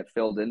going to get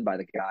filled in by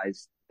the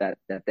guys that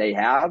they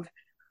have.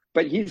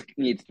 But he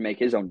needs to make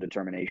his own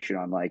determination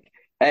on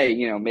hey,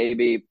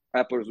 maybe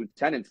Epler's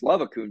lieutenants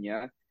love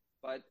Acuna,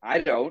 but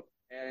I don't.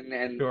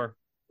 And sure.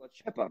 Let's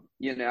ship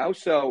him,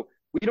 So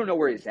we don't know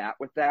where he's at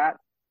with that.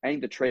 I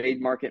think the trade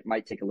market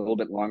might take a little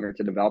bit longer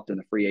to develop than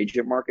the free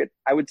agent market.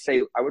 I would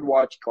say I would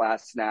watch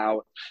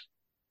Glasnow.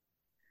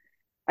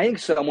 I think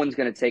someone's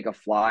going to take a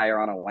flyer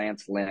on a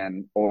Lance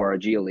Lynn or a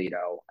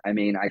Giolito. I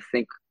mean, I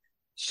think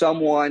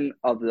someone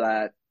of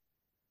that,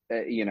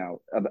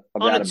 of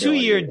on that a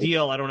 2-year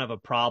deal, I don't have a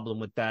problem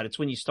with that. It's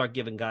when you start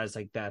giving guys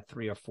like that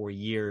 3 or 4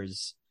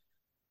 years,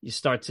 you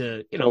start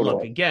to, Totally.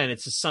 Look, again,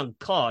 it's a sunk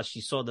cost.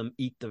 You saw them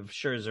eat the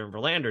Scherzer and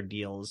Verlander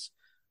deals,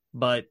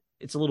 but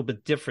it's a little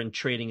bit different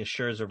trading a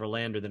Scherzer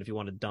Verlander than if you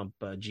want to dump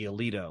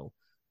Giolito.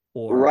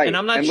 Right. And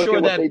I'm not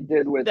sure that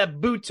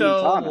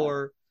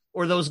Buto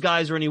or those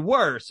guys are any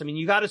worse. I mean,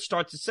 you got to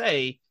start to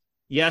say,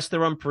 yes,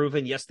 they're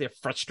unproven. Yes, they're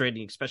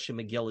frustrating,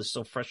 especially McGill is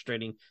so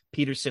frustrating.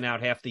 Peterson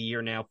out half the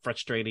year now,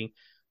 frustrating.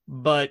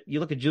 But you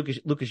look at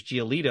Lucas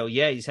Giolito,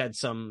 yeah, he's had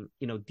some,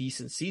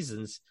 decent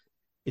seasons.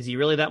 Is he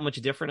really that much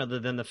different other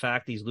than the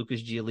fact he's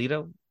Lucas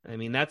Giolito? I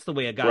mean, that's the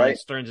way a guy like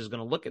Stearns is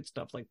going to look at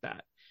stuff like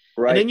that.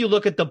 Right. And then you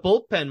look at the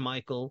bullpen,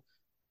 Michael.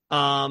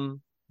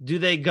 Do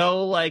they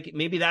go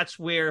maybe that's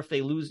where if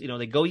they lose,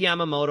 they go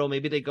Yamamoto,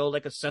 maybe they go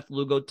like a Seth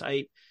Lugo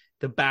type,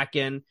 the back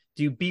end.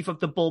 Do you beef up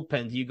the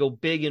bullpen? Do you go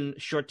big in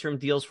short-term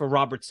deals for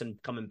Robertson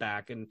coming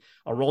back and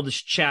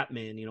Aroldis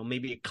Chapman,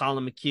 maybe a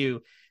Colin McHugh?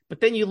 But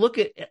then you look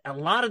at a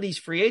lot of these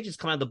free agents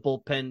come out of the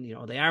bullpen, you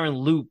know, the Aaron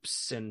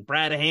Loops and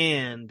Brad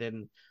Hand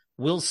and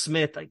Will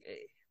Smith. Like,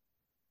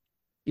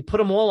 you put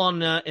them all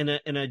on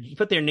you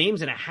put their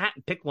names in a hat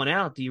and pick one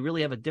out. Do you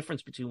really have a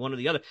difference between one or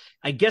the other?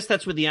 I guess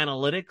that's where the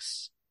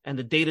analytics and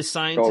the data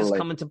scientists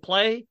come into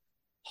play.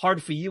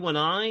 Hard for you and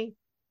I.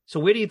 So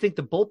where do you think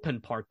the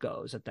bullpen part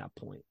goes at that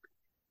point?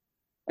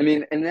 I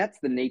mean, and that's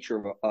the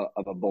nature of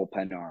a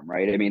bullpen arm,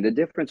 right? I mean, the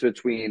difference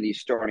between these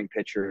starting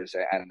pitchers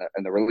and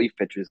the relief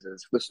pitchers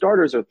is the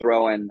starters are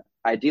throwing,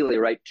 ideally,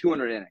 right,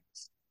 200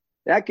 innings.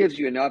 That gives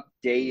you enough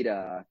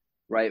data,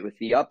 right, with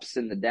the ups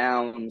and the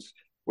downs,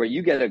 where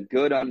you get a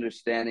good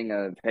understanding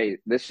of, hey,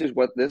 this is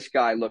what this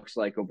guy looks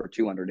like over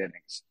 200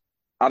 innings.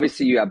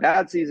 Obviously, you have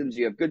bad seasons,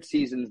 you have good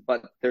seasons,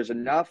 but there's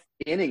enough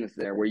innings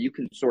there where you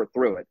can sort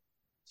through it.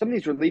 Some of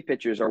these relief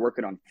pitchers are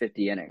working on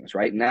 50 innings,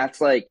 right? And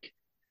that's like,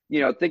 you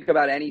know, think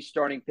about any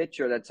starting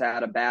pitcher that's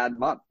had a bad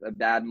month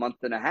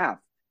and a half.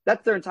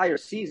 That's their entire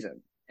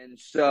season. And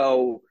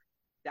so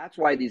that's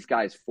why these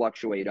guys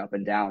fluctuate up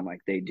and down like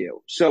they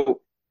do.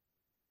 So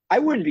I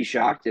wouldn't be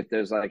shocked if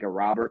there's like a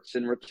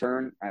Robertson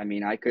return. I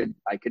mean, I could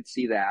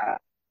see that.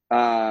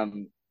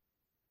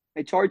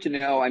 It's hard to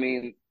know. I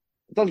mean,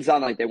 it doesn't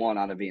sound like they want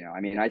Ottavino.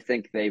 I mean, I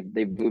think they've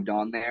moved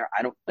on there.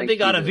 I don't think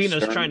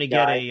Ottavino's trying to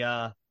get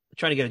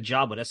a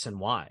job with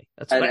SNY.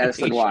 That's what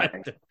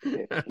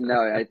SNY.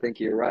 No, I think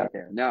you're right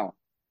there. No,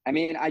 I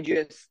mean,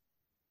 it's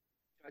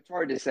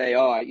hard to say,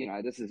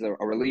 this is a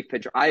relief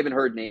pitcher. I haven't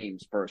heard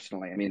names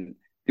personally. I mean,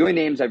 the only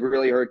names I've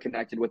really heard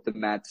connected with the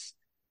Mets,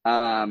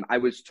 I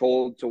was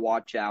told to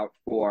watch out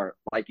for,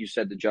 like you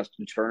said, the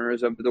Justin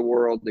Turners of the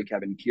world, the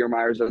Kevin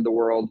Kiermaiers of the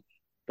world,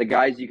 the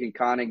guys you can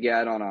kind of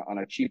get on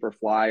a cheaper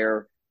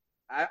flyer.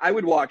 I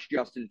would watch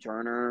Justin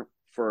Turner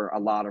for a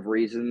lot of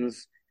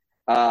reasons.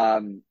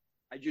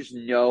 I just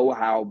know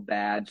how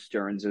bad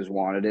Stearns has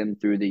wanted him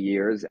through the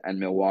years, and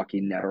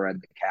Milwaukee never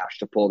had the cash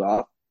to pull it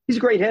off. He's a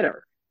great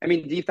hitter. I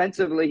mean,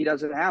 defensively, he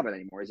doesn't have it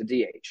anymore. He's a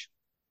DH.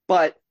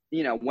 But,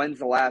 you know, when's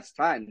the last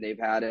time they've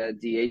had a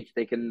DH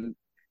they can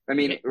 – I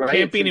mean, right?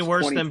 Can't be any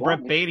worse than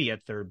Brett Beatty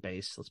at third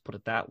base. Let's put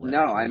it that way.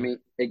 No, I mean,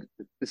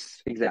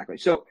 exactly.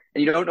 So,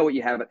 and you don't know what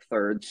you have at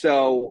third.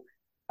 So,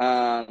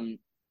 I think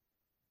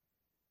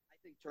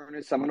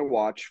Turner's someone to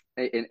watch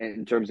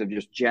in terms of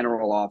just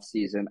general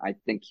offseason. I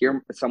think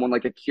someone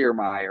like a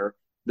Kiermaier,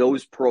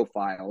 those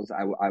profiles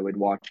I would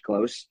watch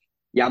close.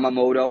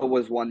 Yamamoto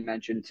was one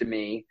mentioned to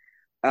me.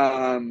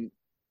 You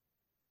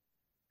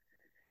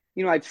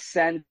know, I've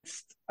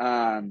sensed,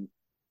 I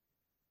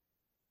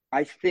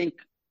think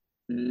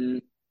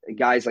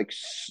guys like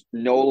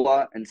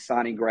Nola and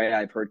Sonny Gray,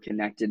 I've heard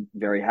connected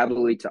very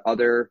heavily to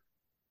other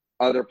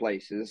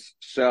places.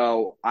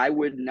 So I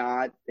would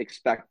not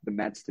expect the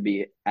Mets to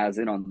be as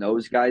in on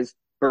those guys.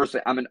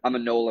 Personally, I'm a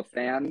Nola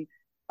fan.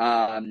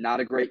 Not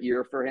a great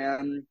year for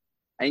him.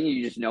 I think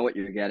you just know what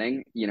you're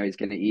getting. You know, he's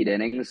going to eat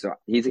innings. So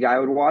he's a guy I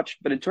would watch.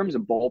 But in terms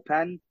of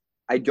bullpen,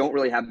 I don't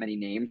really have many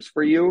names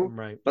for you.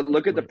 Right. But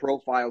look at the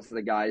profiles of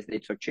the guys they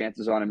took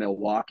chances on in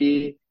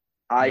Milwaukee.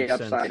 High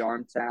upside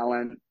arm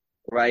talent,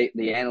 right?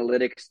 The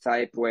analytics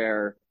type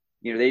where,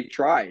 you know, they've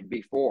tried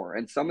before.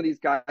 And some of these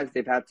guys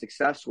they've had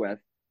success with.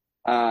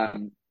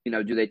 You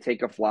know, do they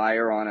take a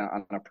flyer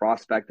on a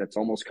prospect that's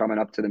almost coming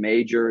up to the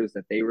majors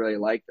that they really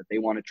like, that they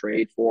want to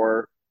trade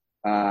for?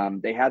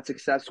 They had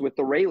success with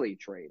the Rayleigh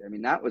trade. I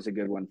mean, that was a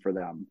good one for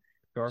them.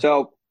 Sure.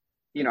 So,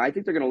 you know, I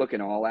think they're going to look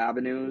in all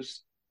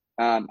avenues.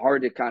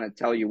 Hard to kind of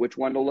tell you which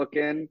one to look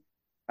in.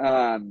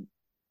 I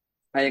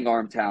think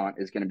arm talent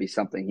is going to be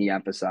something he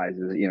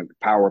emphasizes. You know,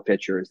 power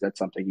pitchers, that's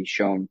something he's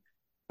shown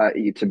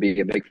to be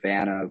a big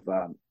fan of.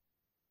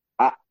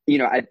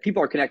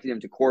 People are connecting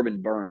him to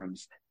Corbin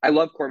Burns. I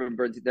love Corbin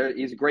Burns.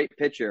 He's a great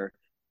pitcher,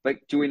 but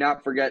do we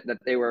not forget that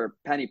they were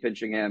penny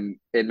pinching him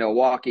in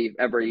Milwaukee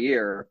every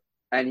year,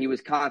 and he was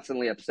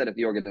constantly upset at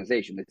the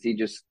organization. That he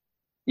just,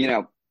 you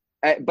know,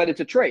 but it's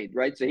a trade,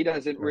 right? So he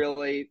doesn't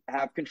really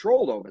have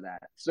control over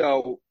that.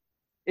 So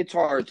it's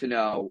hard to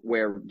know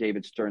where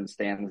David Stearns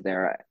stands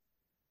there.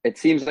 It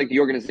seems like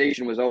the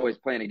organization was always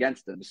playing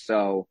against him.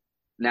 So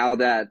now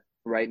that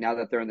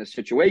they're in this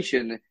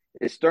situation,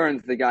 is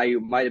Stearns the guy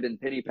who might have been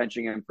penny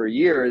pinching him for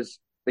years,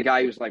 the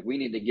guy who's like, we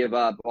need to give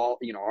up all,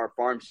 you know, our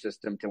farm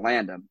system to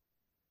land him?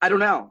 I don't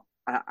know.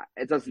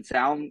 It doesn't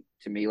sound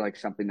to me like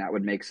something that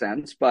would make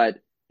sense, but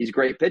he's a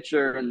great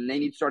pitcher and they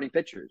need starting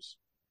pitchers.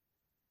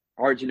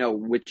 Hard to know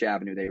which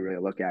avenue they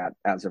really look at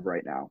as of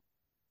right now.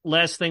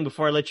 Last thing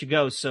before I let you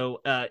go.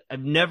 So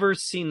I've never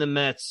seen the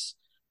Mets.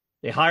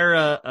 They hire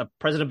a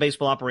president of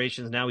baseball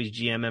operations. Now he's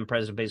GM and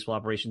president of baseball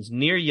operations.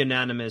 Near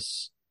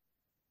unanimous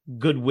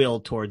goodwill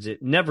towards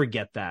it. Never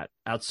get that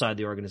outside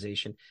the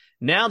organization.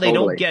 Now they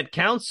don't get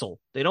counsel.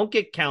 They don't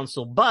get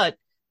counsel, but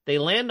they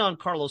land on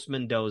Carlos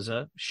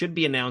Mendoza. Should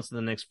be announced in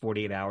the next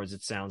 48 hours,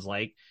 it sounds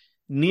like.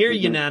 Near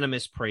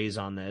unanimous praise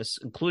on this,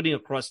 including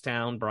across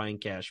town, Brian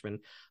Cashman.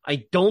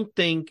 I don't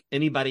think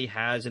anybody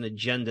has an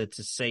agenda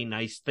to say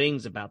nice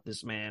things about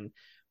this man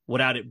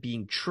without it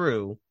being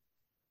true.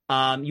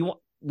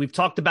 We've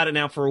talked about it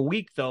now for a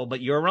week, though,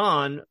 but you're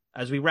on,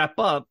 as we wrap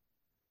up,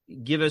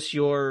 give us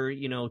your,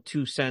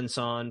 2 cents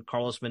on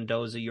Carlos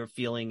Mendoza, your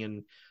feeling,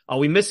 and are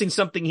we missing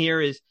something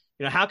here? Is,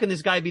 how can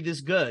this guy be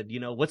this good?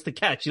 What's the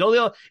catch?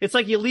 It's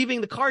like you're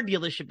leaving the car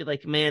dealership. You're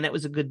like, man, that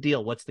was a good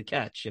deal. What's the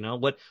catch?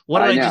 What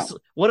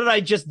did I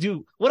just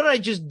do? What did I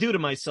just do to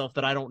myself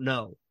that I don't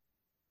know?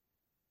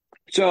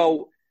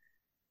 So,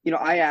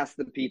 I asked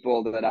the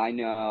people that I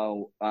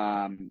know,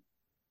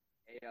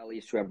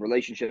 ALEs who have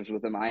relationships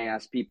with him. I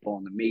asked people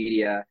in the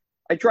media.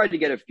 I tried to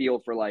get a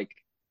feel for I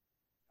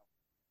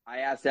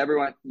asked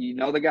everyone,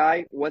 the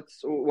guy? What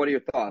are your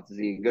thoughts? Is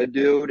he a good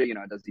dude?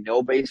 Does he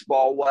know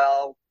baseball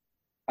well?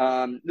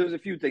 There's a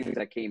few things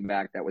that came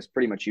back that was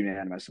pretty much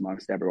unanimous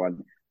amongst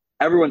everyone.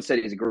 Everyone said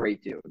he's a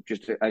great dude,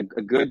 just a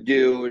good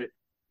dude.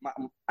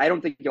 I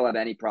don't think he'll have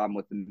any problem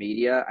with the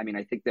media. I mean,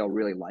 I think they'll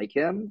really like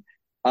him.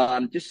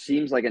 Just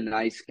seems like a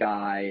nice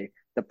guy.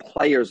 The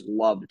players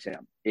loved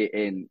him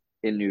in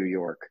New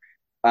York.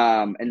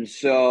 And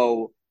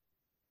so,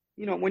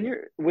 when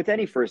you're with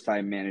any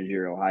first-time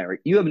managerial hire,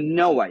 you have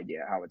no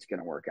idea how it's going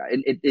to work out.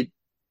 And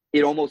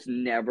it almost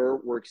never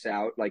works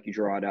out like you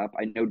draw it up.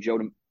 I know Joe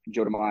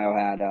DeMaio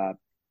had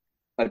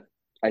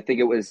I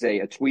think it was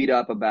a tweet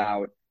up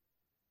about,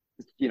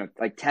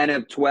 10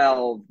 of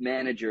 12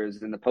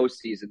 managers in the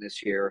postseason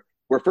this year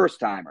were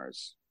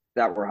first-timers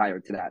that were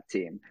hired to that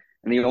team.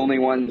 And the only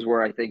ones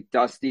were, I think,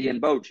 Dusty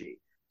and Bochy.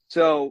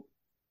 So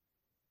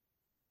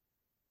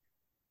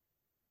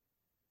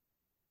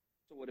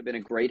it would have been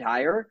a great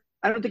hire.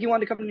 I don't think he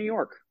wanted to come to New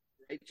York.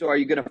 Right? So are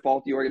you going to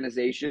fault the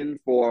organization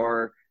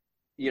for,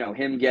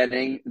 him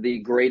getting the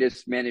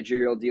greatest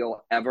managerial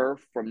deal ever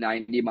from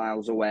 90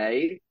 miles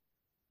away?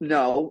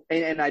 No.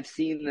 And I've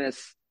seen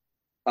this.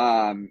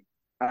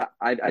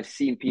 I've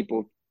seen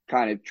people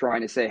kind of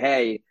trying to say,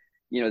 hey,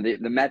 the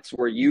Mets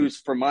were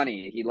used for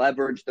money. He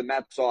leveraged the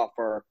Mets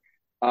offer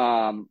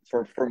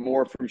for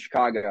more from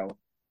Chicago.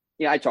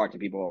 I talked to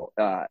people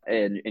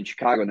in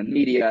Chicago in the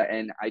media,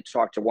 and I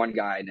talked to one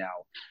guy now.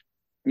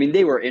 I mean,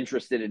 they were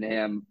interested in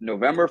him.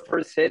 November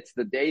 1st hits,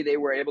 the day they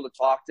were able to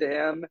talk to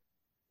him.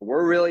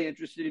 We're really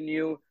interested in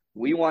you.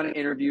 We want to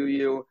interview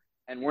you,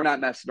 and we're not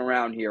messing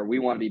around here. We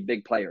want to be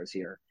big players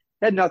here.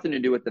 It had nothing to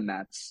do with the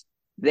Mets.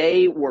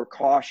 They were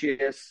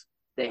cautious.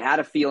 They had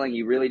a feeling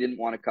he really didn't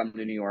want to come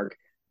to New York.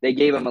 They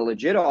gave him a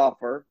legit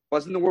offer.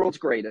 Wasn't the world's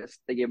greatest.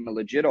 They gave him a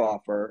legit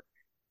offer,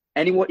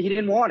 and he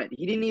didn't want it.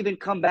 He didn't even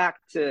come back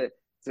to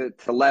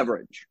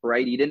leverage,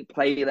 right? He didn't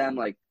play them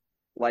like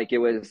it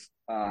was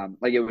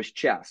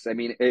chess. I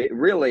mean,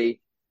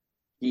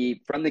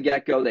 from the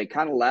get-go, they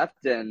kind of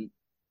left, and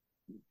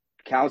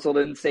Counsell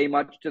didn't say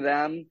much to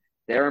them.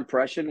 Their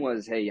impression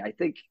was, hey, I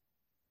think,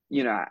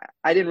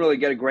 I didn't really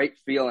get a great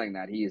feeling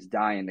that he is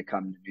dying to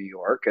come to New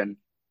York, and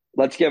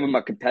let's give him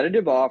a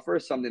competitive offer,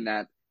 something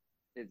that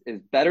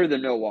is better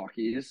than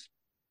Milwaukee's.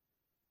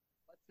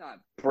 Let's not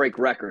break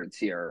records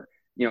here.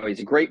 He's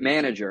a great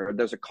manager.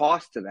 There's a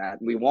cost to that.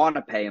 We want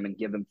to pay him and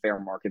give him fair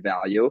market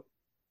value.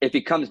 If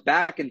he comes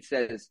back and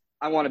says,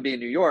 I want to be in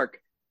New York,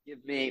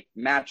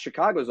 match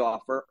Chicago's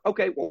offer.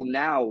 Okay, well,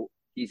 now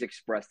he's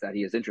expressed that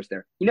he is interested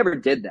there. He never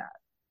did that.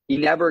 He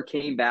never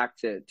came back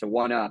to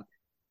one up.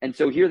 And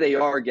so here they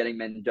are getting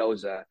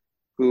Mendoza,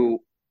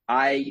 who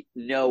I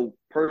know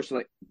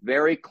personally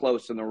very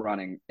close in the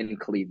running in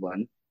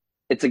Cleveland.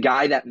 It's a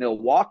guy that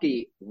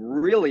Milwaukee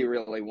really,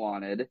 really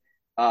wanted.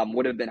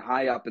 Would have been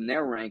high up in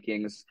their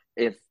rankings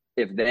if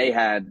they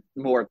had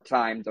more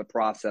time to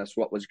process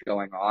what was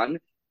going on.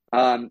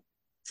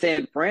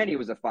 San Fran, he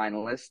was a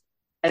finalist.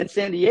 And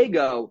San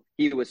Diego,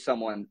 he was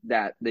someone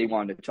that they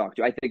wanted to talk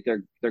to. I think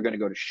they're going to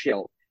go to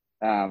Schilt,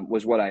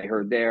 was what I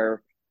heard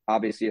there.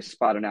 Obviously, a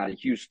spot out of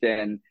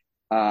Houston.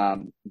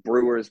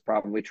 Brewers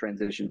probably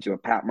transitioned to a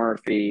Pat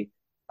Murphy,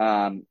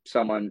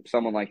 someone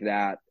like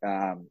that.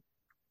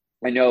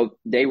 I know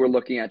they were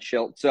looking at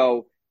Schilt.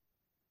 So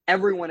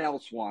everyone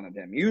else wanted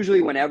him.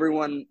 Usually when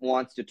everyone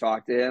wants to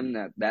talk to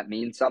him, that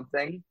means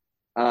something.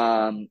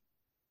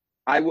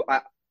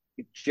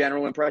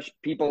 General impression,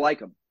 people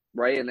like him,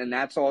 right? And then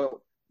that's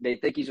all. They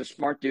think he's a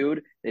smart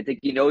dude. They think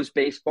he knows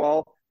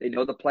baseball. They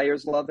know the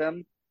players love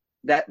him.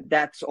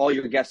 That's all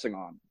you're guessing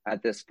on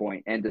at this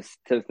point. And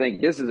to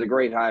think this is a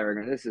great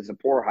hiring and this is a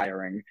poor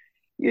hiring,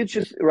 it's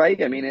just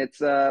right. I mean,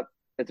 it's a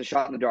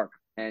shot in the dark,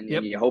 and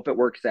you hope it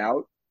works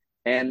out.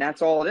 And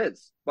that's all it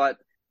is. But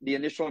the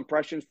initial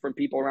impressions from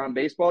people around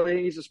baseball, they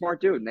think he's a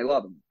smart dude and they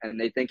love him, and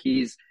they think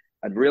he's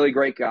a really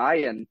great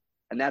guy. And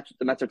that's what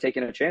the Mets are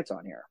taking a chance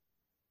on here.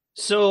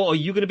 So are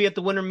you going to be at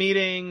the winter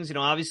meetings?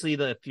 Obviously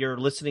if you're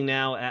listening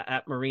now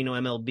at Marino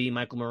MLB,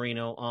 Michael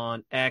Marino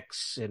on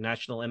X, a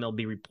national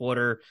MLB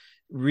reporter,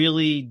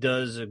 really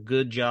does a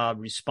good job,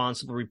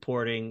 responsible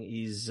reporting.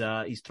 He's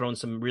thrown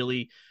some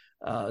really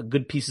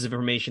good pieces of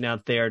information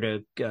out there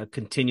to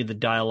continue the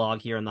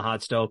dialogue here on the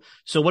Hot Stove.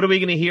 So what are we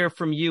going to hear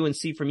from you and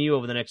see from you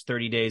over the next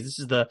 30 days? This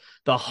is the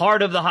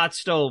heart of the Hot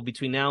Stove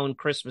between now and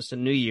Christmas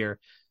and New Year.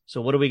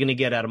 So what are we going to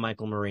get out of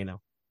Michael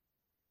Marino?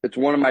 It's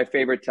one of my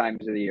favorite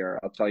times of the year.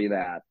 I'll tell you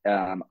that.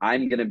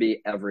 I'm going to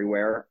be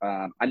everywhere.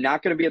 I'm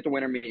not going to be at the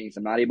winter meetings.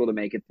 I'm not able to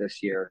make it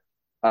this year.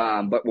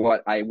 But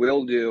what I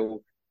will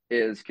do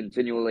is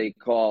continually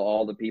call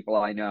all the people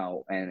I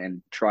know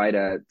and try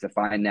to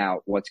find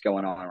out what's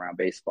going on around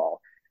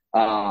baseball.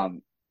 I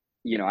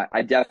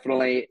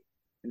definitely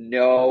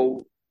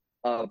know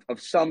of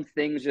some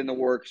things in the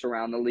works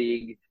around the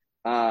league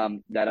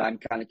that I'm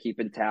kind of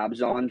keeping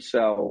tabs on.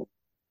 So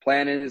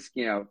plan is,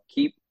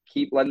 keep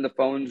letting the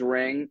phones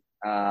ring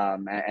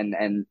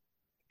and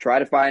try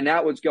to find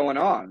out what's going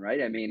on,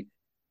 right? I mean,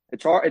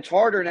 it's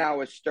harder now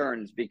with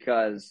Stearns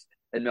because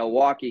in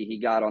Milwaukee he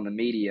got on the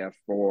media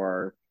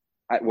for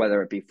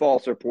whether it be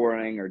false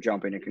reporting or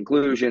jumping to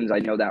conclusions. I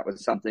know that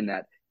was something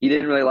that he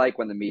didn't really like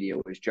when the media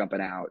was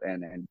jumping out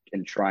and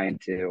trying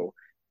to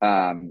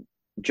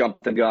jump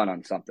the gun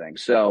on something.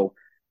 So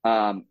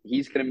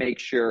he's going to make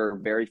sure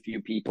very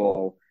few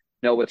people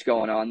know what's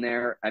going on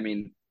there. I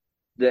mean,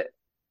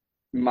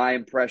 my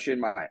impression,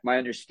 my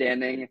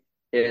understanding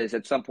is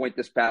at some point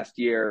this past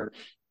year,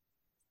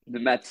 the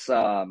Mets,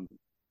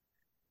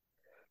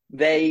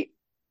 they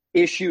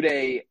issued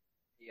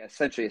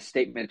essentially a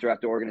statement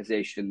throughout the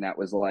organization that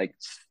was like,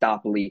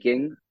 stop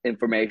leaking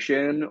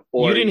information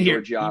or you didn't your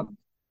hear job.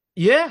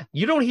 Yeah,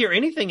 you don't hear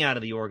anything out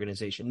of the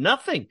organization.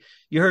 Nothing.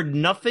 You heard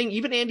nothing.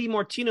 Even Andy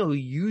Martino, who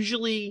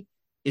usually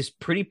is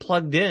pretty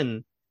plugged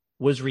in,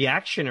 was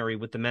reactionary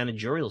with the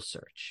managerial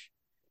search.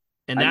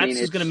 And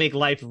that's going to make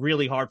life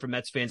really hard for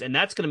Mets fans. And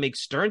that's going to make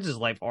Stearns'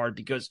 life hard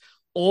because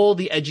all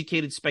the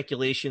educated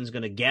speculation is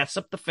going to gas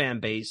up the fan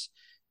base.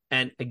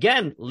 And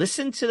again,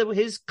 listen to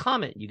his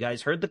comment. You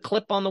guys heard the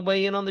clip on the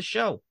way in on the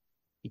show.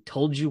 He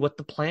told you what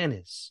the plan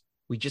is.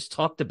 We just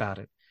talked about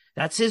it.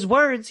 That's his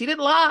words. He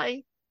didn't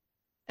lie.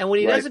 And when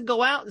he doesn't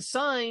go out and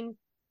sign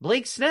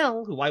Blake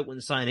Snell, who I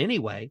wouldn't sign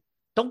anyway,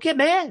 don't get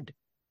mad.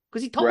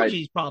 Because he told you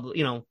he's probably,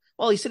 he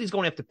said he's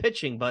going after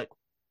pitching, but,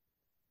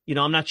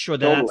 I'm not sure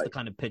that's the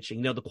kind of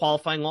pitching. The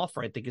qualifying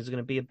offer, I think, is going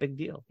to be a big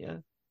deal. Yeah.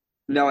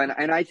 No,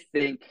 and I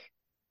think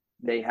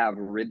they have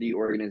rid the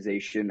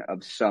organization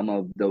of some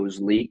of those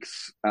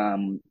leaks.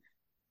 Not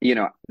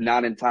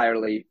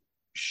entirely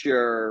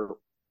sure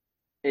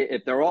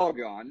if they're all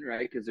gone,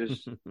 right? Because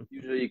there's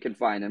usually you can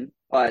find them,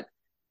 but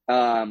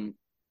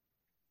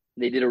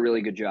they did a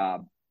really good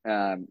job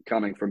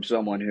coming from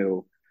someone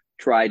who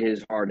tried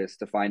his hardest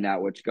to find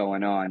out what's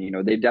going on.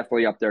 They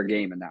definitely upped their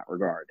game in that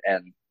regard,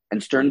 and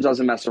Stearns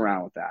doesn't mess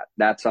around with that.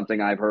 That's something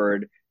I've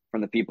heard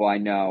from the people I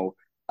know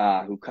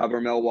who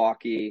cover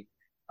Milwaukee.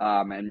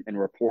 And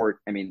report.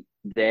 I mean,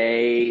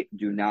 they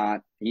do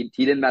not. He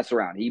didn't mess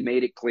around. He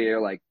made it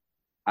clear, like,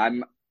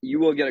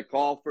 you will get a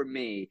call from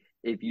me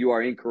if you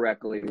are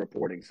incorrectly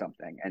reporting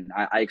something, and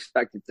I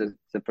expect it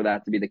for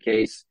that to be the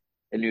case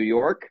in New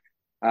York.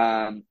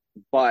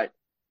 But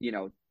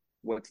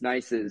what's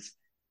nice is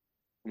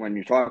when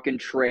you're talking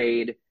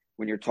trade,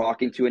 when you're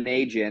talking to an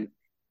agent,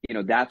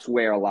 that's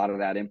where a lot of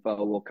that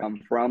info will come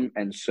from.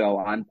 And so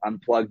I'm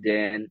plugged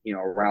in,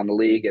 around the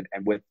league and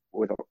with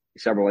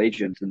several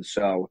agents. And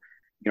so,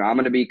 I'm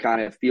going to be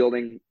kind of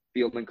fielding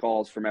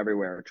calls from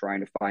everywhere,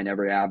 trying to find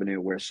every avenue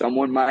where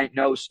someone might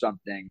know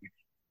something,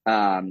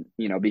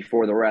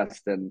 before the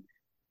rest. And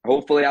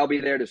hopefully I'll be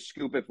there to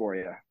scoop it for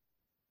you.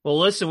 Well,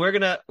 listen, we're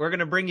going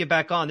to bring you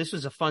back on. This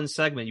was a fun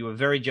segment. You were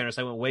very generous.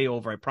 I went way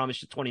over. I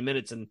promised you 20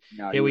 minutes and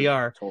here we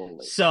are.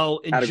 Totally. So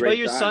enjoy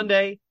your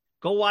Sunday.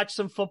 Go watch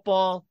some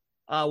football.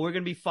 We're going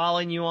to be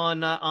following you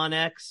on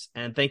X.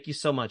 And thank you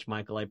so much,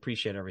 Michael. I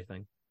appreciate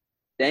everything.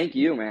 Thank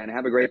you, man.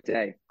 Have a great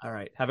day. All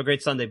right. Have a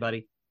great Sunday,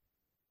 buddy.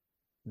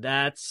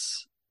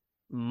 That's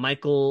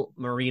Michael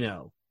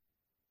Marino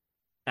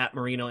at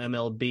Marino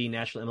MLB,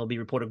 National MLB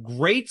reporter.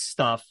 Great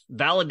stuff.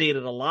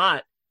 Validated a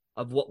lot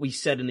of what we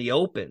said in the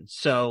open.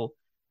 So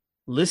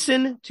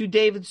listen to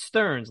David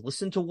Stearns.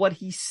 Listen to what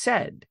he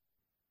said.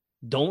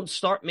 Don't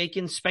start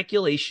making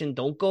speculation.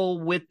 Don't go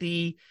with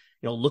the,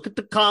 look at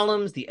the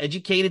columns, the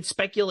educated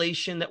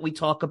speculation that we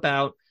talk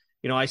about.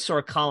 I saw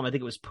a column, I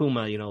think it was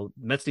Puma,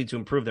 Mets need to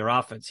improve their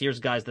offense.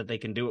 Here's guys that they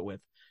can do it with.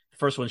 The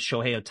first one's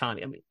Shohei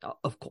Ohtani. I mean,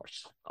 of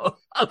course.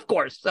 Of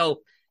course. So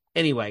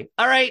anyway,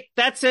 all right,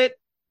 that's it.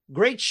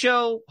 Great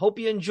show. Hope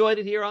you enjoyed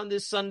it here on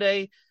this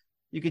Sunday.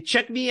 You can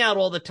check me out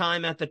all the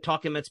time at the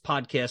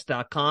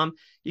TalkingMetsPodcast.com.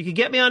 You can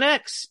get me on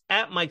X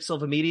at Mike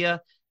Silva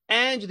Media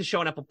and do the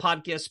show on Apple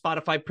Podcasts,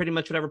 Spotify, pretty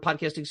much whatever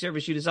podcasting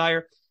service you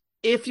desire.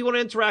 If you want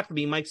to interact with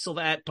me, Mike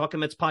Silva at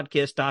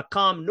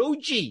TalkingMetsPodcast.com. No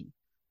G.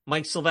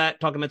 Mike Silva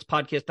at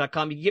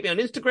TalkingMetsPodcast.com. You can get me on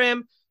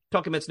Instagram,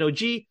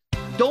 TalkingMetsNoG.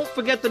 Don't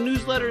forget the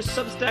newsletter,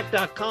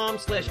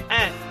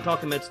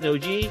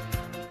 Substack.com/@TalkingMetsNoG.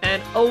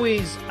 And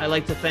always, I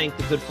like to thank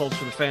the good folks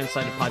from the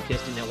Fansided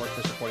Podcasting Network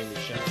for supporting this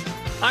show.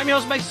 I'm your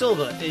host, Mike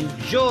Silva.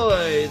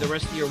 Enjoy the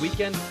rest of your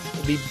weekend.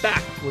 We'll be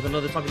back with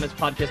another Talking Mets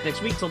podcast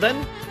next week. Till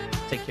then,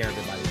 take care,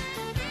 everybody.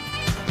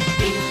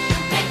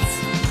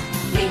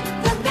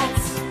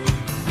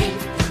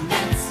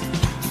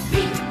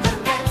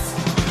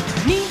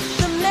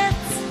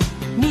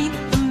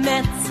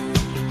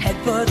 Head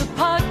for the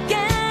park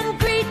and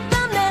greet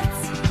the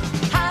Mets.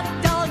 Hot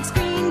dogs,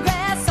 green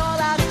grass, all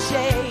out of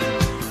shade.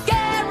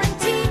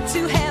 Guaranteed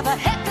to have a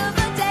heck of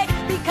a day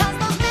because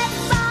those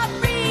Mets are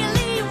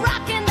really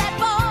rocking that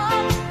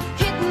ball,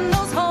 hitting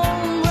those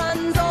home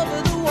runs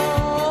over the wall.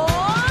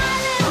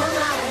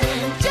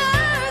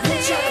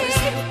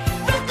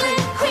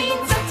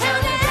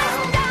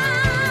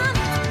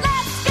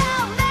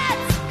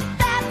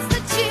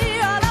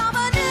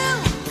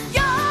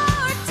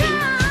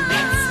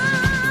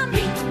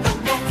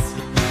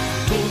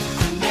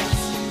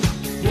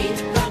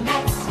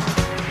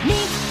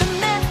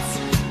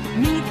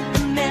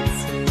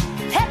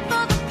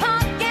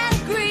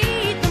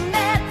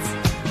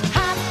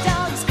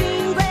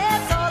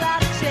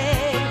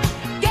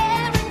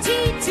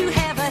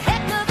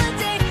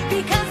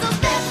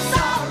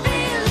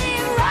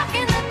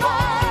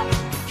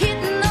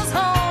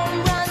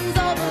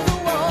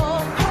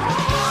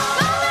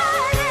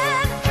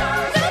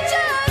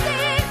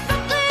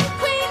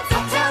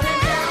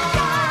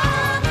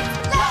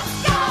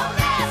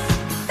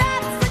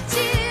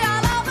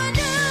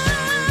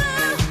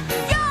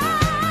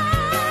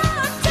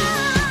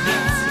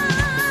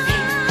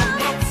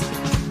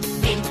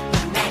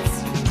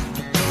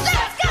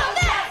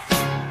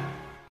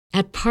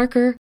 At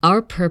Parker,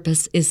 our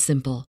purpose is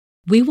simple.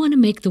 We want to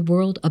make the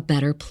world a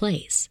better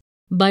place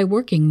by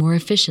working more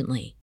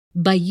efficiently,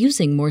 by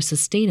using more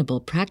sustainable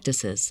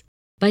practices,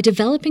 by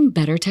developing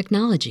better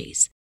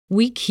technologies.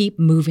 We keep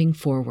moving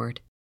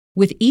forward.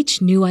 With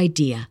each new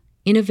idea,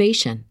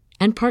 innovation,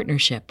 and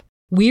partnership,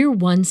 we're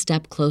one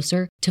step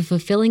closer to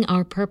fulfilling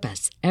our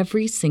purpose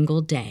every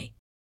single day.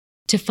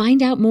 To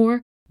find out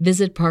more,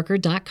 visit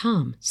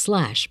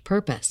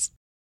parker.com/purpose.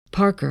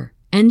 Parker,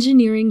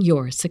 engineering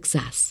your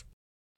success.